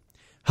me.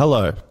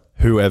 Hello,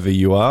 whoever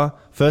you are.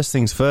 First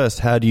things first,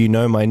 how do you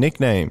know my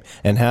nickname?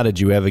 And how did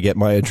you ever get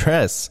my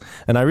address?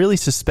 And I really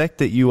suspect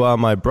that you are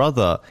my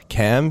brother,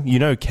 Cam. You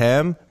know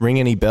Cam? Ring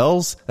any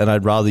bells? And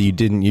I'd rather you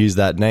didn't use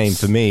that name.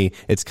 For me,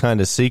 it's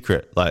kind of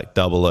secret, like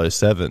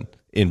 007,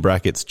 in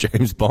brackets,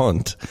 James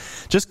Bond.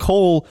 Just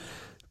call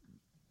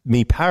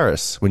me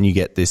Paris when you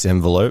get this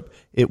envelope.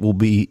 It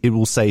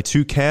will say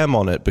to Cam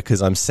on it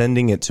because I'm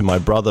sending it to my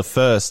brother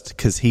first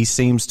because he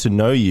seems to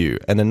know you.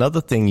 And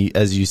another thing,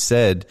 as you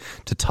said,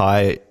 to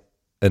tie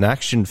an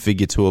action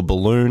figure to a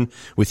balloon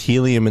with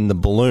helium in the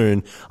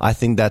balloon, I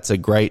think that's a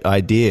great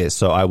idea.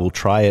 So I will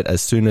try it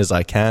as soon as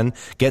I can.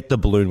 Get the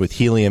balloon with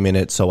helium in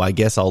it, so I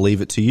guess I'll leave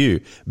it to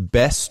you.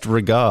 Best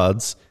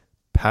regards,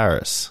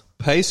 Paris.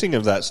 Pacing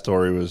of that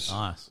story was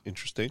Nice.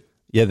 interesting.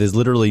 Yeah, there's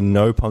literally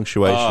no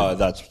punctuation. Oh,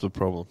 that's the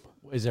problem.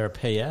 Is there a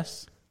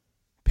PS?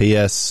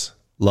 P.S.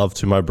 Love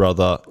to my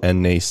brother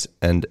and niece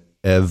and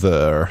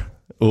ever.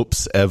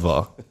 Oops,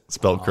 ever.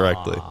 Spelled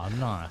correctly. Oh,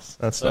 nice.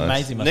 That's so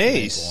nice. Amazing. Must have been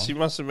Niece, born. she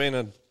must have been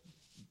an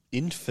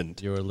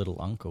infant. You're a little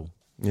uncle.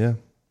 Yeah.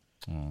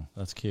 Oh,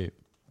 that's cute.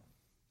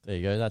 There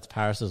you go. That's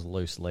Paris's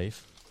loose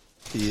leaf.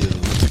 Yeah.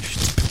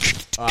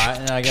 All right,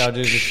 and I gotta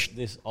do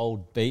this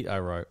old beat I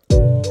wrote.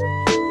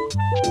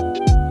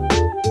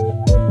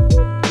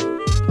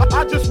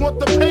 I just want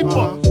the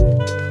paper.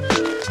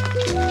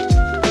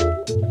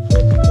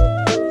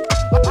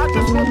 I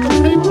just want the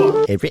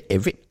paper.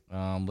 Every.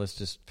 Let's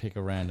just pick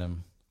a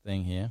random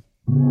thing here.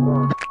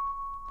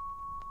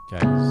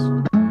 Okay.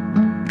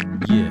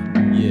 Yeah.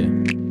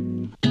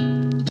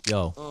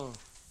 Yo.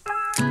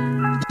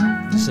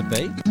 It's a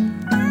beat.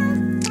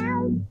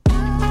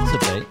 It's a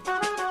beat.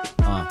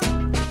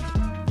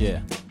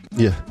 Yeah.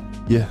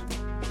 Yeah.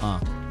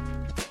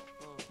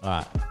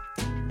 Alright.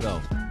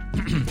 Go.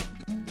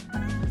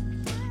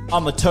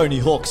 I'm a Tony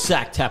Hawk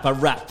sack tap. I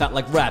rap fat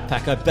like Rat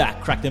Pack. I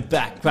back crack and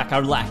back crack. I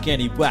lack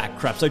any whack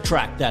crap. So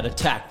track that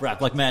attack rap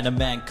like man to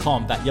man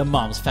combat. Your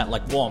mom's fat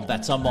like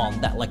wombats. I'm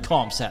on that like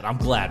Comsat. I'm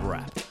glad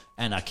rap.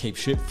 And I keep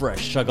shit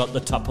fresh. I got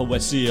the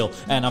Tupperware seal.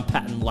 And I'm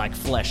patterned like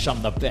flesh.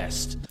 I'm the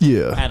best.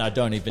 Yeah. And I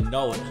don't even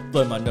know it.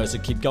 Blow my nose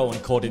and keep going.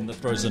 Caught in the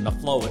throes and I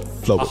flow it.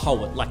 I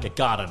hoe it like a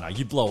gardener.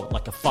 You blow it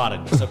like a fart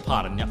in you. So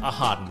pardon ya. I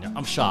harden ya.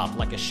 I'm sharp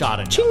like a shard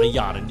in ya. The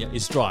yard in ya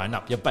is drying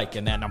up. You're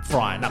baking and I'm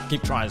frying up.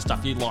 Keep trying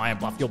stuff. You lie and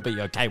bluff. You'll be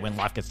okay when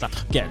life gets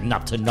tough. Getting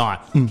up tonight.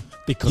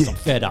 Because I'm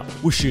fed up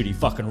with shitty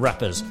fucking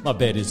rappers. My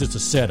bet is it's a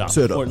setup.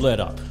 Or let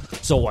up.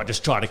 So I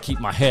just try to keep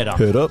my head up.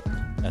 Head up.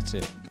 That's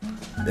it.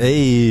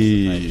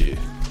 Hey.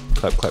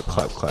 Clap, clap,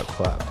 clap, clap,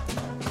 clap.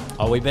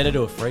 Oh, we better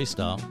do a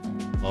freestyle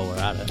while we're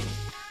at it.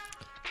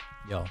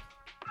 Yo.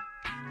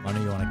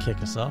 Manu, you want to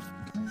kick us off?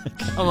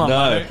 Come on,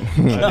 No.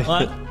 Manu. Come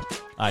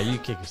on. You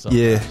kick us off.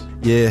 Yeah.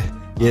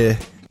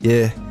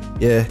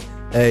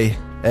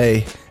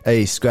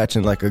 Hey,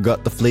 scratching like I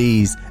got the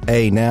fleas.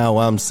 Hey, now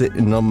I'm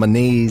sitting on my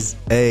knees.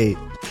 Hey,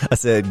 I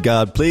said,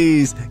 God,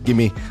 please give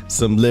me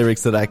some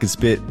lyrics that I can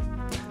spit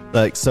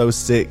like so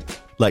sick,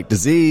 like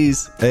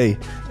disease. Hey,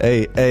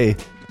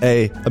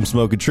 I'm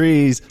smoking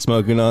trees,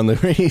 smoking on the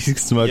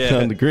trees, smoking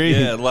on the green.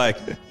 Yeah, like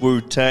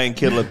Wu-Tang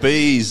Killer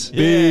Bees on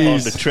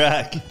the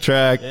track.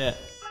 Yeah.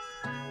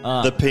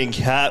 The pink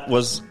hat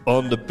was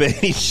on the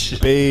beach.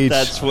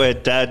 That's where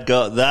Dad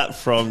got that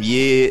from.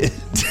 Yeah.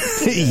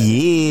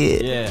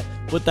 Yeah.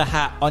 Put the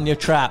hat on your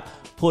trap.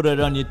 Put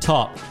it on your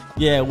top.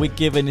 Yeah, we're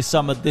giving you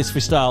some of this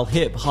freestyle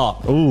hip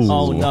hop.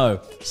 Oh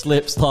no.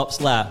 Slip, slop,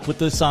 slap. Put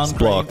the sun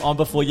cream on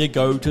before you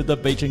go to the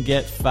beach and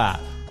get fat.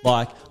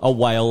 Like a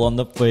whale on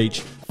the beach,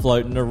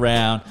 floating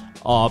around.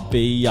 Oh,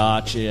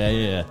 biatch,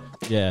 yeah.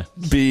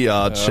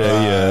 Biatch,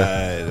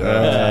 yeah.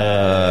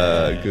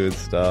 Good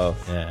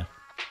stuff. Yeah.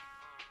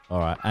 All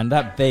right, and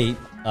that beat,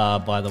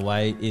 by the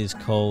way, is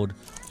called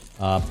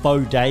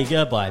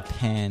Bodega by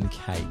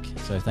Pancake.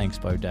 So thanks,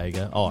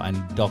 Bodega. Oh,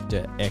 and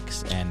Dr.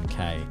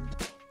 XNK.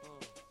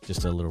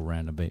 Just a little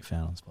random beat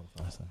found on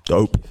Spotify. So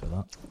dope. Thank you for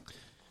that.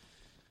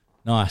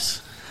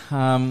 Nice.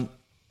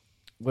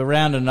 We're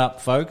rounding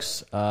up,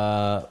 folks.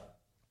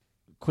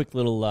 Quick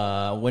little...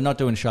 we're not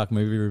doing shark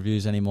movie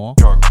reviews anymore.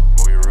 Shark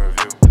movie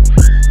review.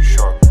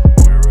 Shark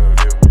movie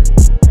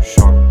review.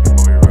 Shark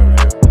movie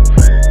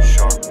review.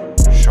 Shark.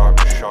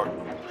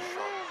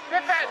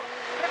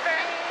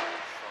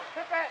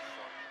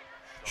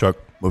 Shark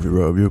movie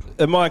review.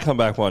 It might come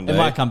back one day. It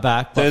might come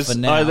back, but for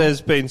now... there's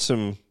been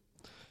some...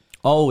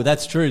 Oh,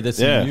 that's true. There's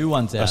some new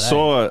ones out.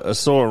 I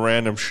saw a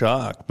random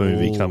shark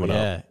movie coming up.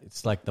 Yeah,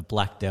 it's like the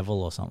Black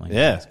Devil or something.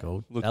 Yeah, it's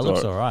called. That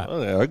looks all right.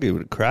 Oh, yeah, I'll give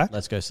it a crack.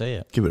 Let's go see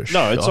it. Give it a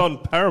shot. No, it's on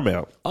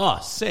Paramount. Oh,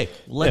 sick.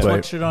 Let's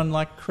watch it on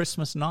like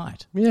Christmas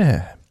night.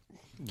 Yeah.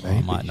 Oh,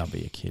 I might not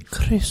be a kid.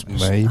 Christmas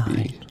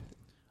night.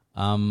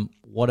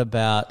 What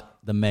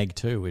about the Meg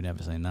 2? We've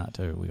never seen that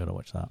too. We got to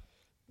watch that.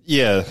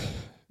 Yeah.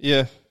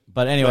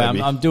 But anyway,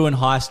 I'm doing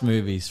heist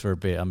movies for a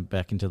bit. I'm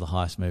back into the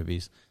heist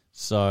movies.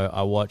 So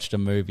I watched a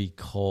movie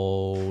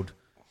called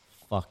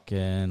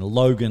fucking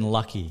Logan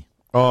Lucky.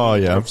 Oh,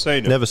 yeah. I've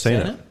seen it. Never seen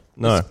it.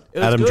 No. It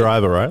was Adam good.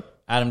 Driver, right?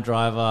 Adam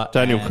Driver.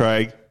 Daniel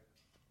Craig,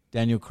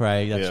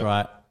 that's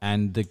right.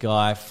 And the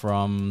guy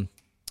from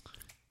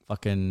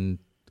fucking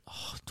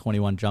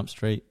 21 Jump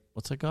Street.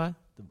 What's that guy?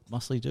 The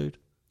muscly dude?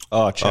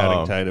 Oh,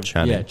 Channing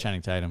Tatum. Yeah,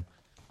 Channing Tatum.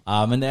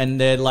 And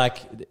they're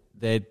like,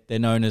 they're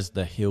known as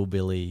the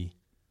hillbilly.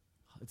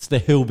 It's the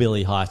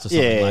hillbilly heist or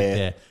something like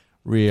that.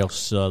 Real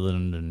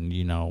southern and,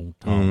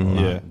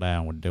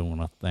 down, we're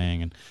doing a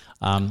thing.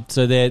 And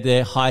so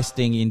they're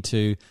heisting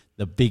into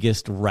the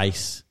biggest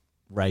race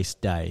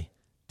day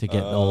to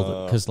get all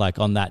the, because like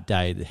on that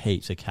day, the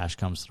heaps of cash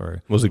comes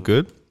through. Was it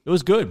good? It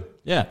was good.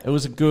 Yeah, it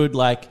was a good,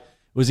 like,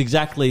 it was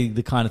exactly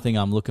the kind of thing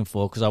I'm looking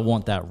for because I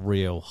want that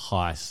real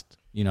heist.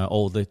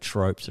 All the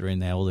tropes are in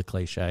there, all the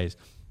cliches.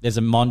 There's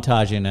a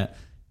montage in it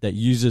that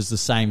uses the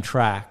same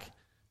track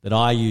that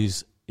I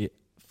use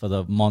for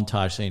the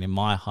montage scene in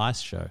my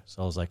heist show.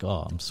 So I was like,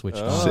 I'm switched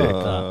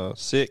on.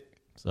 Sick.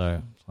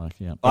 So, like,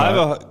 yeah.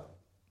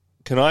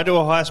 Can I do a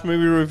heist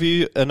movie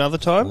review another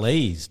time?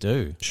 Please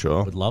do.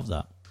 Sure. Would love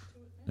that.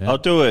 Yeah. I'll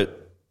do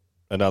it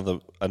another.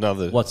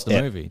 What's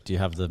the movie? Do you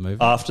have the movie?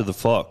 After the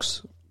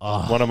Fox.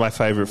 One of my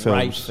favourite films.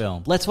 Great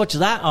film. Let's watch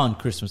that on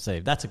Christmas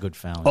Eve. That's a good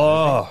film.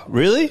 Oh,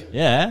 really?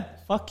 Yeah.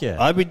 Fuck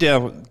yeah. I'd be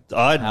down.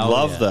 I'd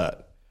love that.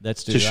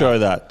 Let's do to that. show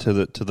that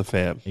to the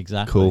fam.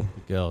 Exactly. Cool.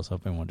 The girls,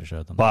 I've been wanting to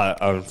show them. But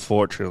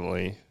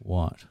unfortunately,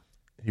 what?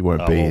 He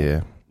won't be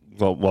here.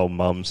 Well,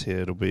 Mum's here.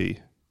 It'll be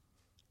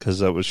because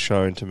that was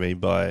shown to me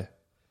by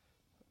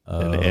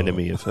an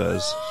enemy of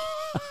hers.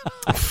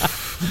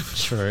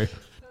 True.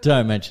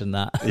 Don't mention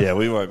that. Yeah,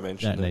 we won't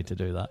mention Don't it. need to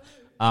do that.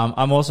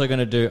 I'm also going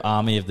to do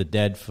Army of the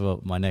Dead for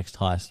my next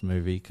heist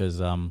movie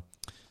because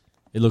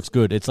it looks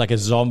good. It's like a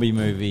zombie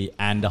movie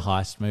and a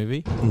heist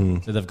movie.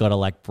 So they've got to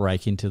like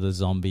break into the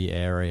zombie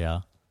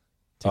area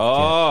to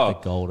get the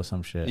gold or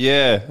some shit.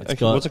 Yeah. It's Okay,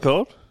 got what's it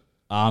called?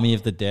 Army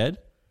of the Dead.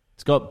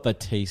 It's got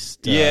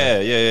Batista.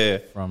 Yeah.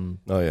 From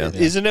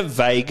Isn't it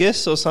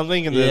Vegas or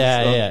something? And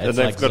Yeah. And It's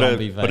they've like got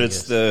zombie but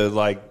it's the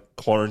like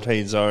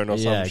quarantine zone or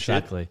some Yeah, shit.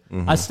 exactly.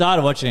 I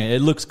started watching it.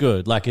 It looks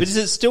good. Like, But is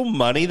it still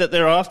money that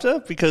they're after?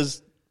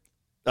 Because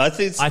I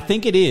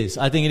think it is.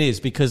 I think it is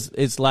because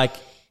it's like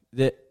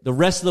the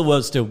rest of the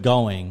world's still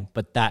going,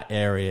 but that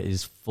area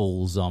is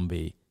full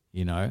zombie.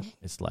 You know,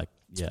 it's like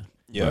okay.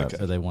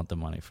 So they want the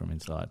money from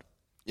inside.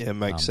 Yeah,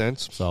 makes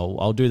sense. So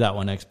I'll do that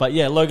one next. But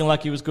yeah, Logan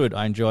Lucky was good.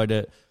 I enjoyed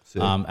it.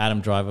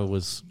 Adam Driver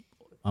was.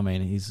 I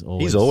mean, he's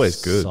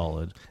always good.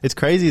 Solid. It's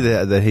crazy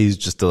that he's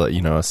just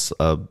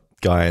a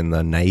guy in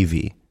the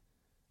Navy.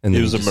 And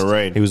He was a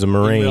Marine. He was a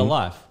Marine. In real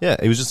life? Yeah,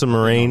 he was just a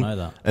Marine. know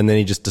that. And then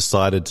he just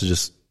decided to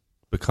just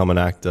become an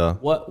actor.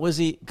 What was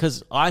he?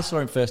 Because I saw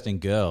him first in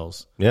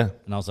Girls. Yeah.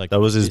 And I was like, That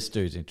was this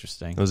dude's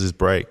interesting. That was his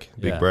big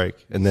Yeah. break.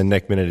 And then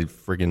next minute, he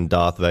friggin'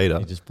 Darth Vader.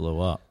 He just blew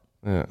up.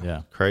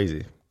 Yeah.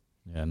 Crazy.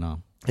 Yeah,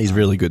 no. He's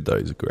really good, though.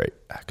 He's a great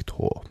actor.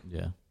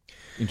 Yeah.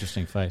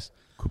 Interesting face.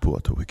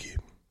 Kupuata Wiki.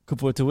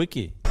 Kupuata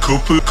Wiki.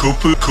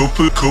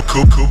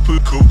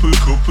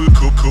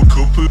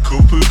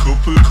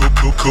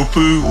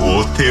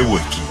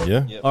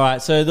 Yeah. All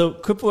right, so the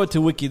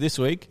Kupuata Wiki this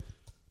week,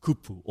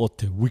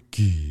 Kupuata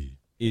Wiki,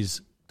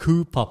 is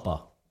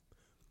Kupapa.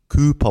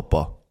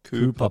 Kupapa.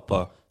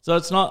 Kupapa. So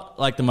it's not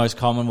like the most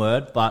common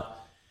word, but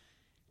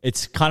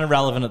it's kind of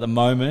relevant at the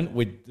moment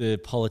with the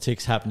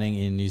politics happening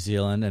in New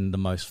Zealand and the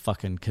most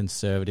fucking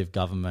conservative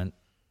government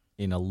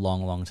in a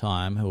long, long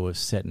time who are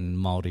setting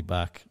Māori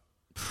back.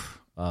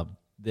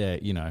 They're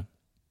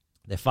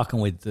fucking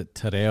with the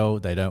te reo.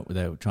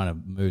 They're trying to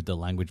move the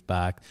language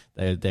back.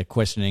 They're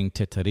questioning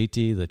te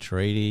tiriti, the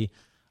treaty.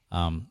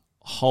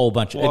 Whole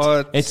bunch.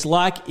 It's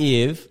like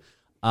if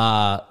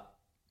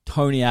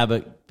Tony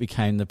Abbott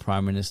became the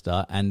Prime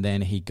Minister and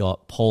then he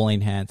got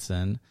Pauline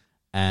Hanson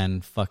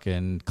and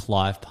fucking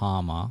Clive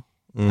Palmer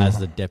as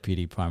the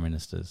Deputy Prime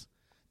Ministers.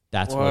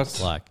 That's what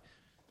it's like.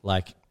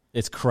 Like,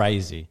 it's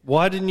crazy.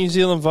 Why did New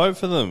Zealand vote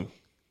for them?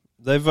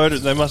 They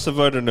must have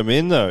voted them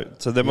in, though.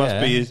 So there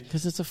must be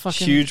because it's a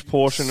fucking huge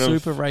portion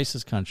super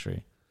racist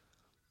country.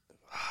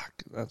 Fuck,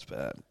 that's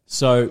bad.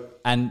 So,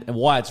 and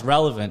why it's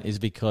relevant is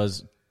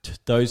because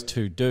those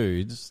two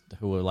dudes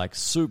who are like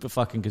super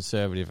fucking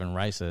conservative and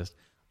racist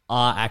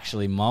are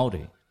actually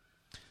Māori.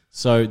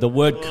 So the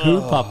word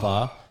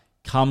kupapa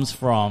comes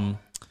from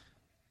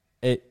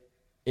it.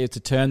 It's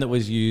a term that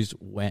was used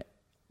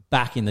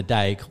back in the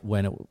day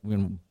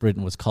when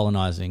Britain was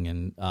colonizing,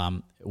 and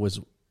it was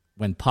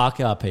when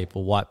Pākehā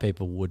people, white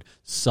people, would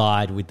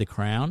side with the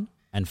Crown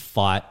and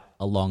fight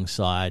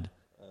alongside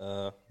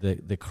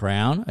the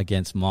Crown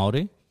against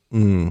Māori.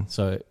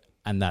 So,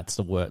 and that's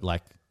the word,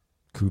 like,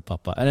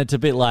 kupapa. And it's a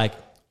bit like,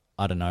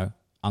 I don't know,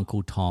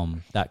 Uncle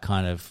Tom, that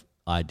kind of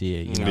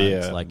idea. You know,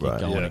 it's like you're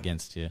going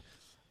against you.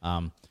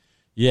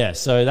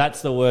 So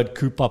that's the word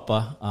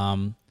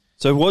kupapa.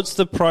 So what's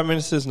the Prime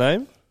Minister's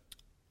name?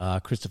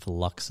 Christopher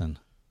Luxon.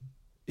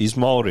 He's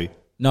Māori.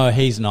 No,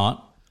 he's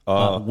not.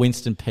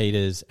 Winston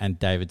Peters and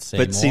David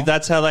Seymour. But see,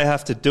 that's how they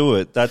have to do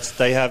it.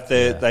 They have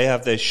their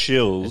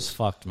shills. It's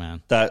fucked,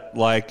 man. That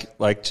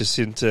like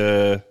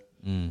Jacinta,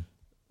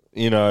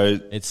 you know,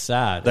 it's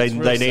sad. They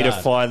need to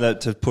find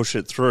that to push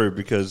it through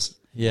because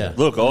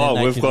look,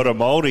 we've got a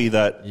Māori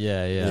that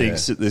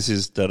thinks that this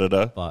is da da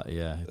da. But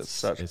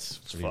it's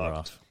pretty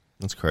rough.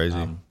 That's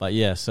crazy.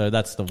 But so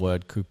that's the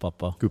word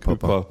kupapa.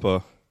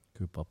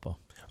 Kupapa.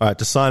 All right,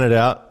 to sign it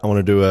out, I want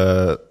to do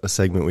a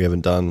segment we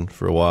haven't done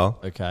for a while.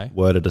 Okay.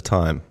 Word at a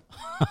time.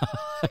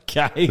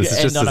 Okay.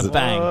 End on a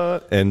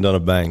bang. End on a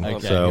bang.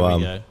 Okay, so, here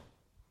we go.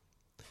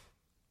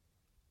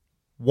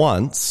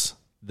 Once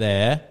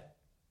there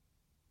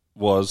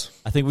was.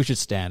 I think we should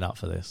stand up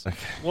for this. Okay.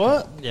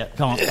 What? Yeah,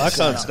 come on. I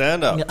can't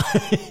stand up.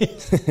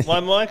 My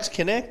mic's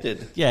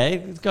connected. Yeah,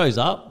 it goes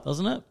up,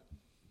 doesn't it?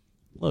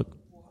 Look,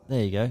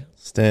 there you go.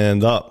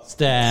 Stand up.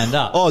 Stand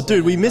up. Oh,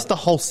 dude, we missed a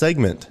whole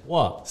segment.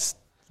 What?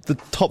 The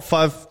top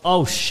 5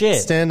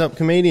 stand-up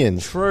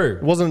comedians. True.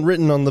 It wasn't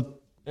written on the...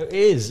 It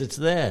is. It's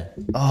there.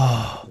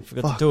 Oh, I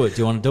forgot to do it.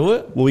 Do you want to do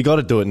it? Well, we got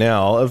to do it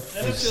now. You've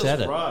said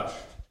it.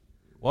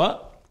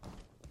 What?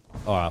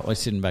 All right, we're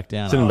sitting back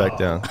down. Sitting back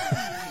down.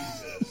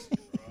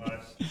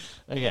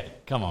 Okay,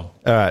 come on.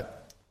 All right.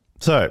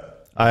 So,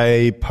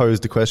 I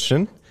posed a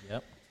question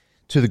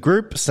to the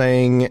group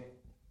saying,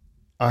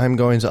 I'm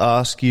going to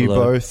ask you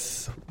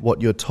both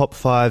what your top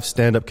 5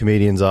 stand-up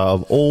comedians are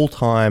of all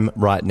time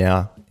right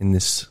now in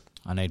this...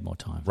 I need more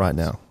time. Right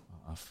now.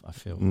 I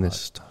feel in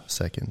this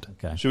second.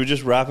 Okay. Should we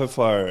just rapid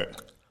fire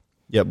it?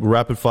 Yep,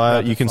 rapid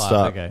fire. You can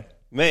start. Okay.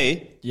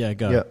 Me? Yeah,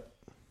 go. Yep.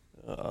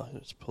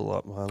 Just pull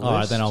up my list. All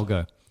right, then I'll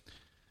go.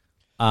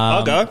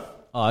 I'll go.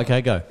 Oh,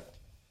 okay, go.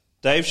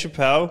 Dave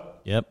Chappelle.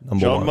 Yep.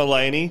 John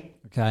Mulaney.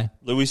 Okay.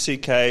 Louis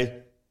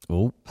C.K.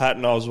 Ooh.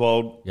 Patton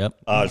Oswalt. Yep.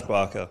 Arj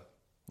Barker.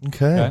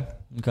 Okay.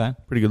 Okay.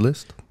 Pretty good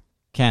list.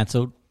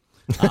 Cancelled.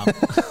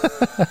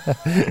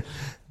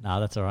 No,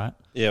 that's all right.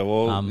 Yeah,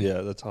 well,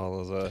 that's all I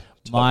was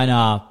Mine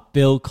are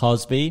Bill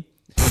Cosby,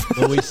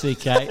 Louis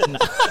C.K.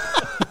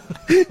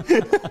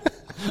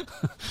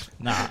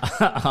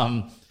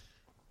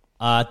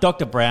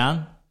 Dr.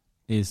 Brown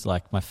is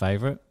like my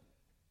favorite.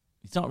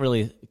 He's not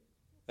really...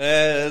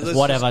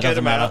 whatever,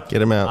 doesn't matter.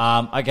 Get him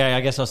out. Okay,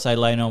 I guess I'll say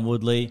Leonard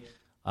Woodley.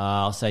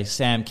 I'll say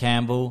Sam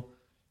Campbell,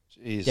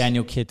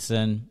 Daniel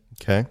Kitson,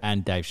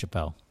 and Dave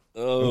Chappelle.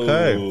 Oh,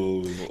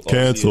 okay.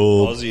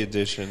 Cancelled. Aussie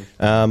edition.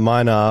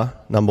 Mine are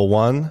number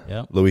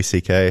 1, Louis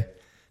C.K.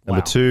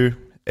 Number 2,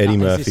 Eddie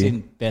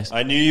Murphy.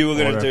 I knew you were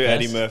going to do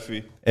Eddie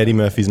Murphy. Eddie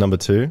Murphy's number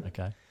 2.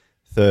 Okay.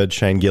 3rd,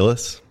 Shane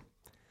Gillis.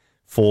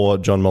 4,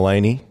 John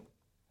Mulaney.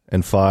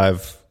 And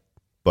 5,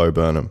 Bo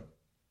Burnham.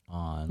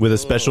 With a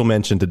special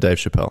mention to Dave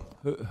Chappelle.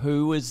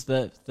 Who was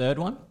the third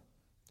one?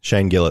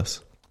 Shane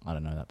Gillis. I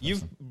don't know that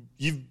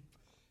person.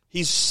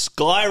 He's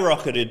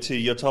skyrocketed to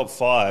your top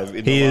 5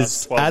 in He the is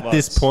last 12 at months.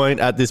 this point,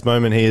 at this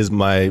moment, he is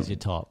He's your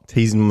top.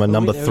 He's my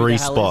number Who 3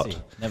 the hell spot. is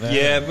he? Never heard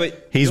Yeah, of him.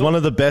 but He's one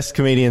of the best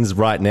comedians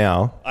right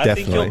now. I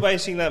think you're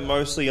basing that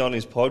mostly on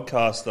his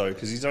podcast, though,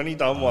 because he's only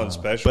done one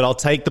special. But I'll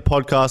take the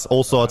podcast.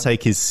 Also, I'll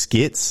take his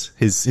skits.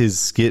 His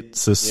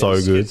skits are so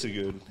his good. skits are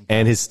good.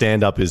 And his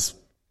stand-up is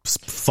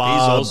far...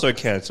 He's also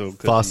cancelled.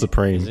 Far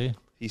supreme.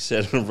 He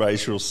said a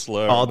racial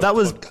slur. Oh, on that the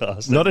was...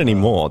 podcast. Not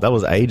anymore. That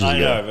was ages I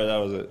ago. know, but that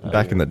was it.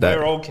 Back in the day.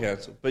 They're all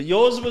cancelled. But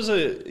yours was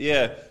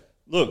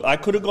Look, I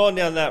could have gone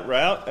down that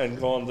route and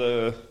gone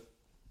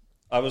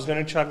I was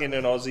going to chuck in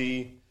an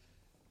Aussie,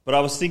 but I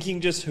was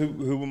thinking just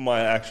who were my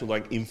actual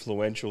like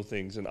influential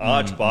things, and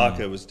Arj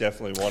Barker was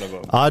definitely one of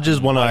them. Arj is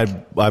one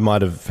I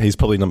might have... He's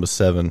probably number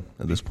 7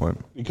 at this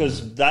point.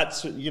 Because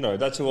that's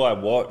who I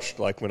watched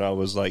like when I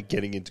was like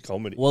getting into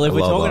comedy. Well, if I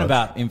we're love talking Arj.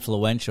 about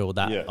influential,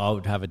 I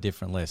would have a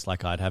different list.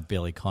 Like I'd have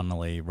Billy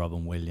Connolly,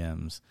 Robin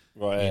Williams,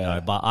 right?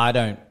 But I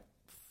don't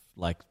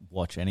like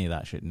watch any of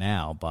that shit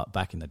now. But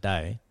back in the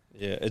day,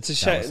 yeah, it's a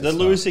shame. The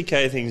Louis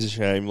C.K. thing's a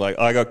shame. Like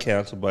I got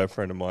cancelled by a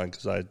friend of mine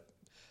because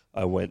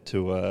I went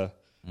to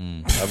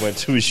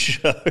his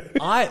show.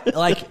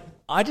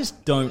 I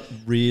just don't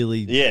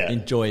really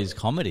enjoy his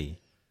comedy.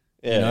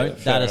 Yeah,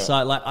 that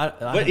aside, like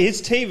but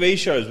his TV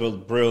shows were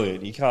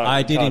brilliant. You can't.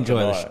 I did enjoy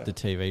deny the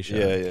TV show.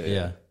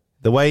 Yeah.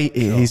 The way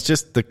he's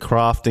just... The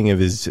crafting of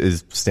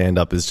his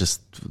stand-up is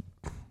just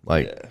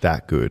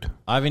that good.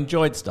 I've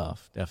enjoyed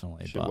stuff,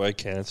 definitely. We're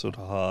cancelled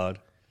hard.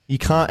 You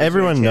can't...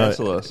 Everyone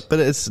knows... But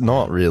it's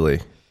not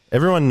really.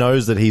 Everyone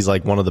knows that he's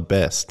like one of the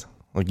best.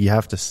 Like you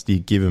have to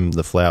give him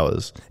the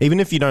flowers. Even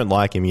if you don't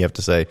like him, you have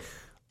to say...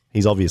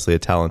 He's obviously a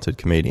talented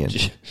comedian.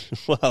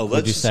 Well,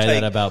 Would you say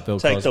that about Bill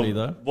Cosby,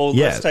 though? Well,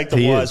 let's take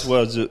the wise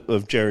words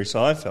of Jerry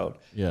Seinfeld,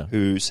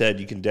 who said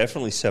you can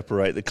definitely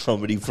separate the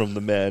comedy from the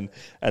man,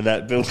 and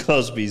that Bill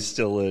Cosby is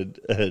still a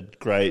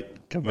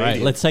great comedian.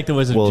 Right, let's take the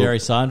words of Jerry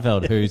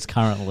Seinfeld, who's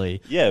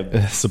currently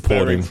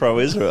supporting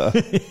pro-Israel.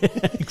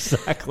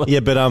 Exactly. Yeah,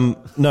 but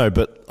no,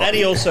 but and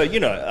he also,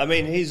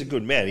 he's a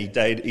good man. He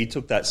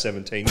took that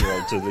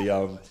 17-year-old to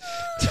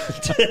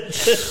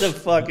the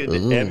fucking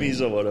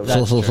Emmys or whatever.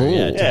 That's true.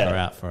 Yeah, took her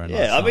out for a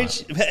nice I mean,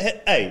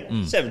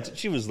 night. 17.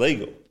 She was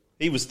legal.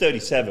 He was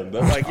 37,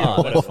 but like,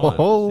 that's fine.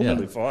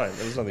 Totally fine.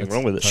 There was nothing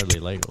wrong with it. Totally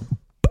legal.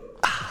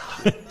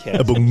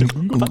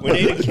 We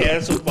need a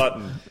cancel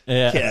button.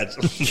 Yeah.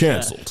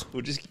 Cancelled.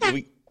 We'll just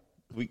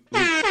we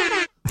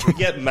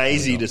get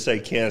Maisie to say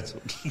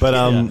cancelled.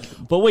 But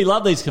but we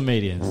love these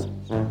comedians.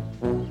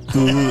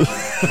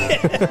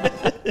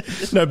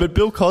 No, but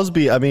Bill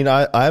Cosby, I mean,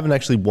 I haven't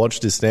actually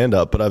watched his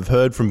stand-up, but I've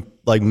heard from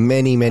like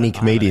many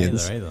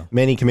comedians,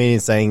 many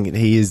comedians saying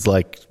he is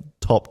like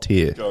top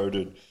tier.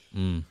 Goated.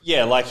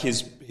 Yeah, like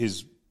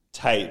his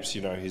tapes,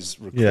 his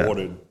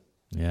recorded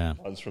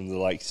ones from the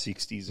like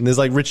 60s. And there's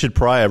like Richard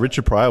Pryor.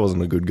 Richard Pryor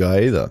wasn't a good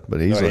guy either, but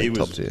he's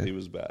top tier. He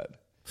was bad.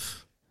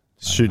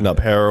 Shooting up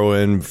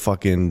heroin,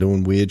 fucking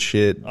doing weird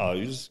shit. Oh,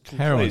 he was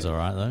Heroin's all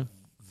right, though.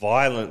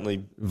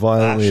 Violently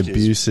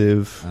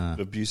abusive.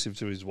 Abusive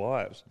to his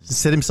wives. He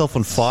set himself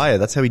on fire.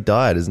 That's how he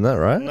died, isn't that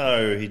right?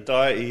 No, he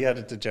died. He had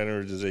a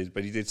degenerative disease,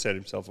 but he did set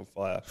himself on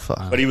fire.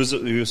 Fuck. But he was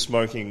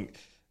smoking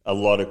a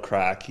lot of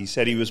crack. He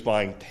said he was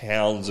buying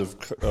pounds of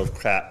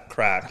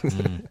crack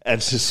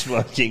and just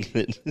smoking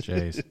it.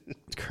 Jeez,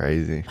 it's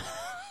crazy.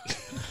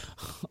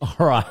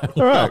 All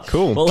right,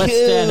 cool. Well, let's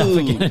stand up.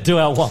 We're going to do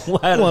our one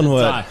word at a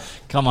time.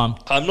 Come on.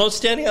 I'm not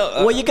standing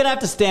up. Well, you're going to have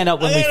to stand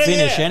up when we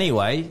finish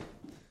anyway.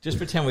 Just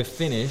pretend we're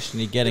finished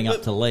and you're getting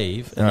up to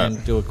leave, and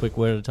then do a quick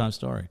word at a time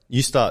story.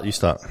 You start.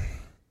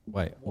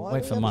 Wait, we'll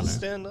wait for Manu.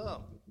 Stand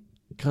up.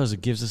 Because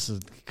it gives us a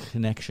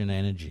connection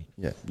energy.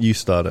 Yeah, you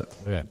start it.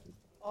 Okay.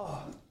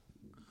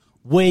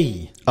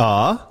 We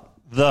are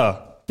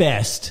the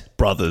best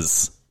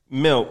brothers.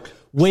 Milk.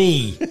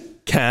 We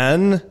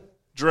can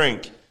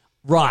drink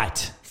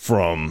right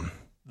from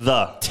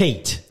the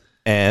teat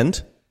and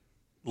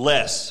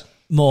less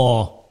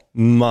More.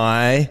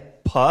 My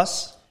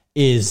Pus.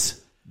 Is.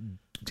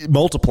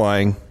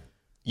 multiplying.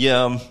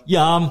 Yum.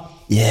 Yum.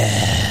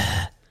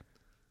 Yeah.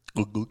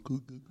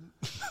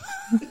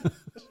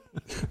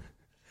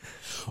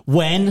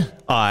 When.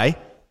 I.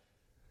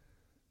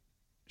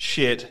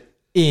 Shit.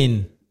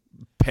 In.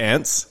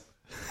 Pants.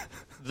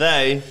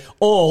 They.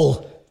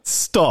 All.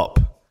 Stop.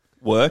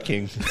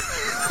 Working.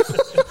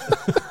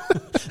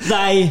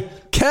 They.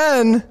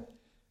 Can.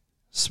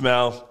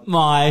 Smell.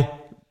 My.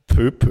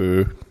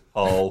 Poo-poo.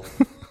 Hole.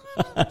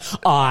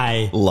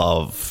 I.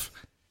 Love.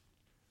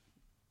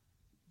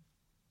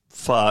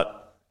 Fart.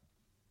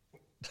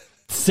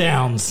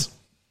 Sounds.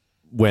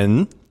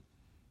 When.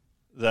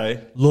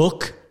 They.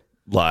 Look.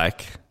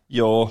 Like.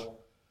 Your.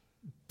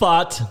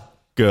 But.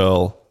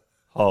 Girl.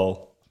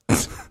 Hole.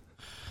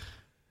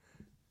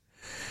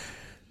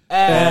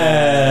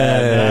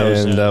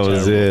 And that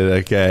was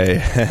it.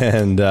 Okay.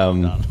 And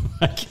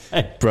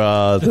Okay.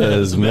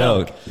 Brothers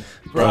Milk.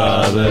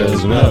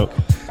 Brothers Milk.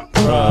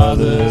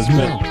 Brothers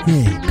Milk.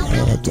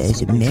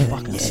 Brothers Milk.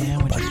 Fucking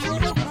sandwiches.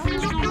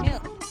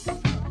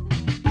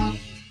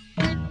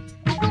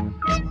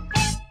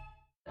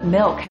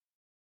 Milk.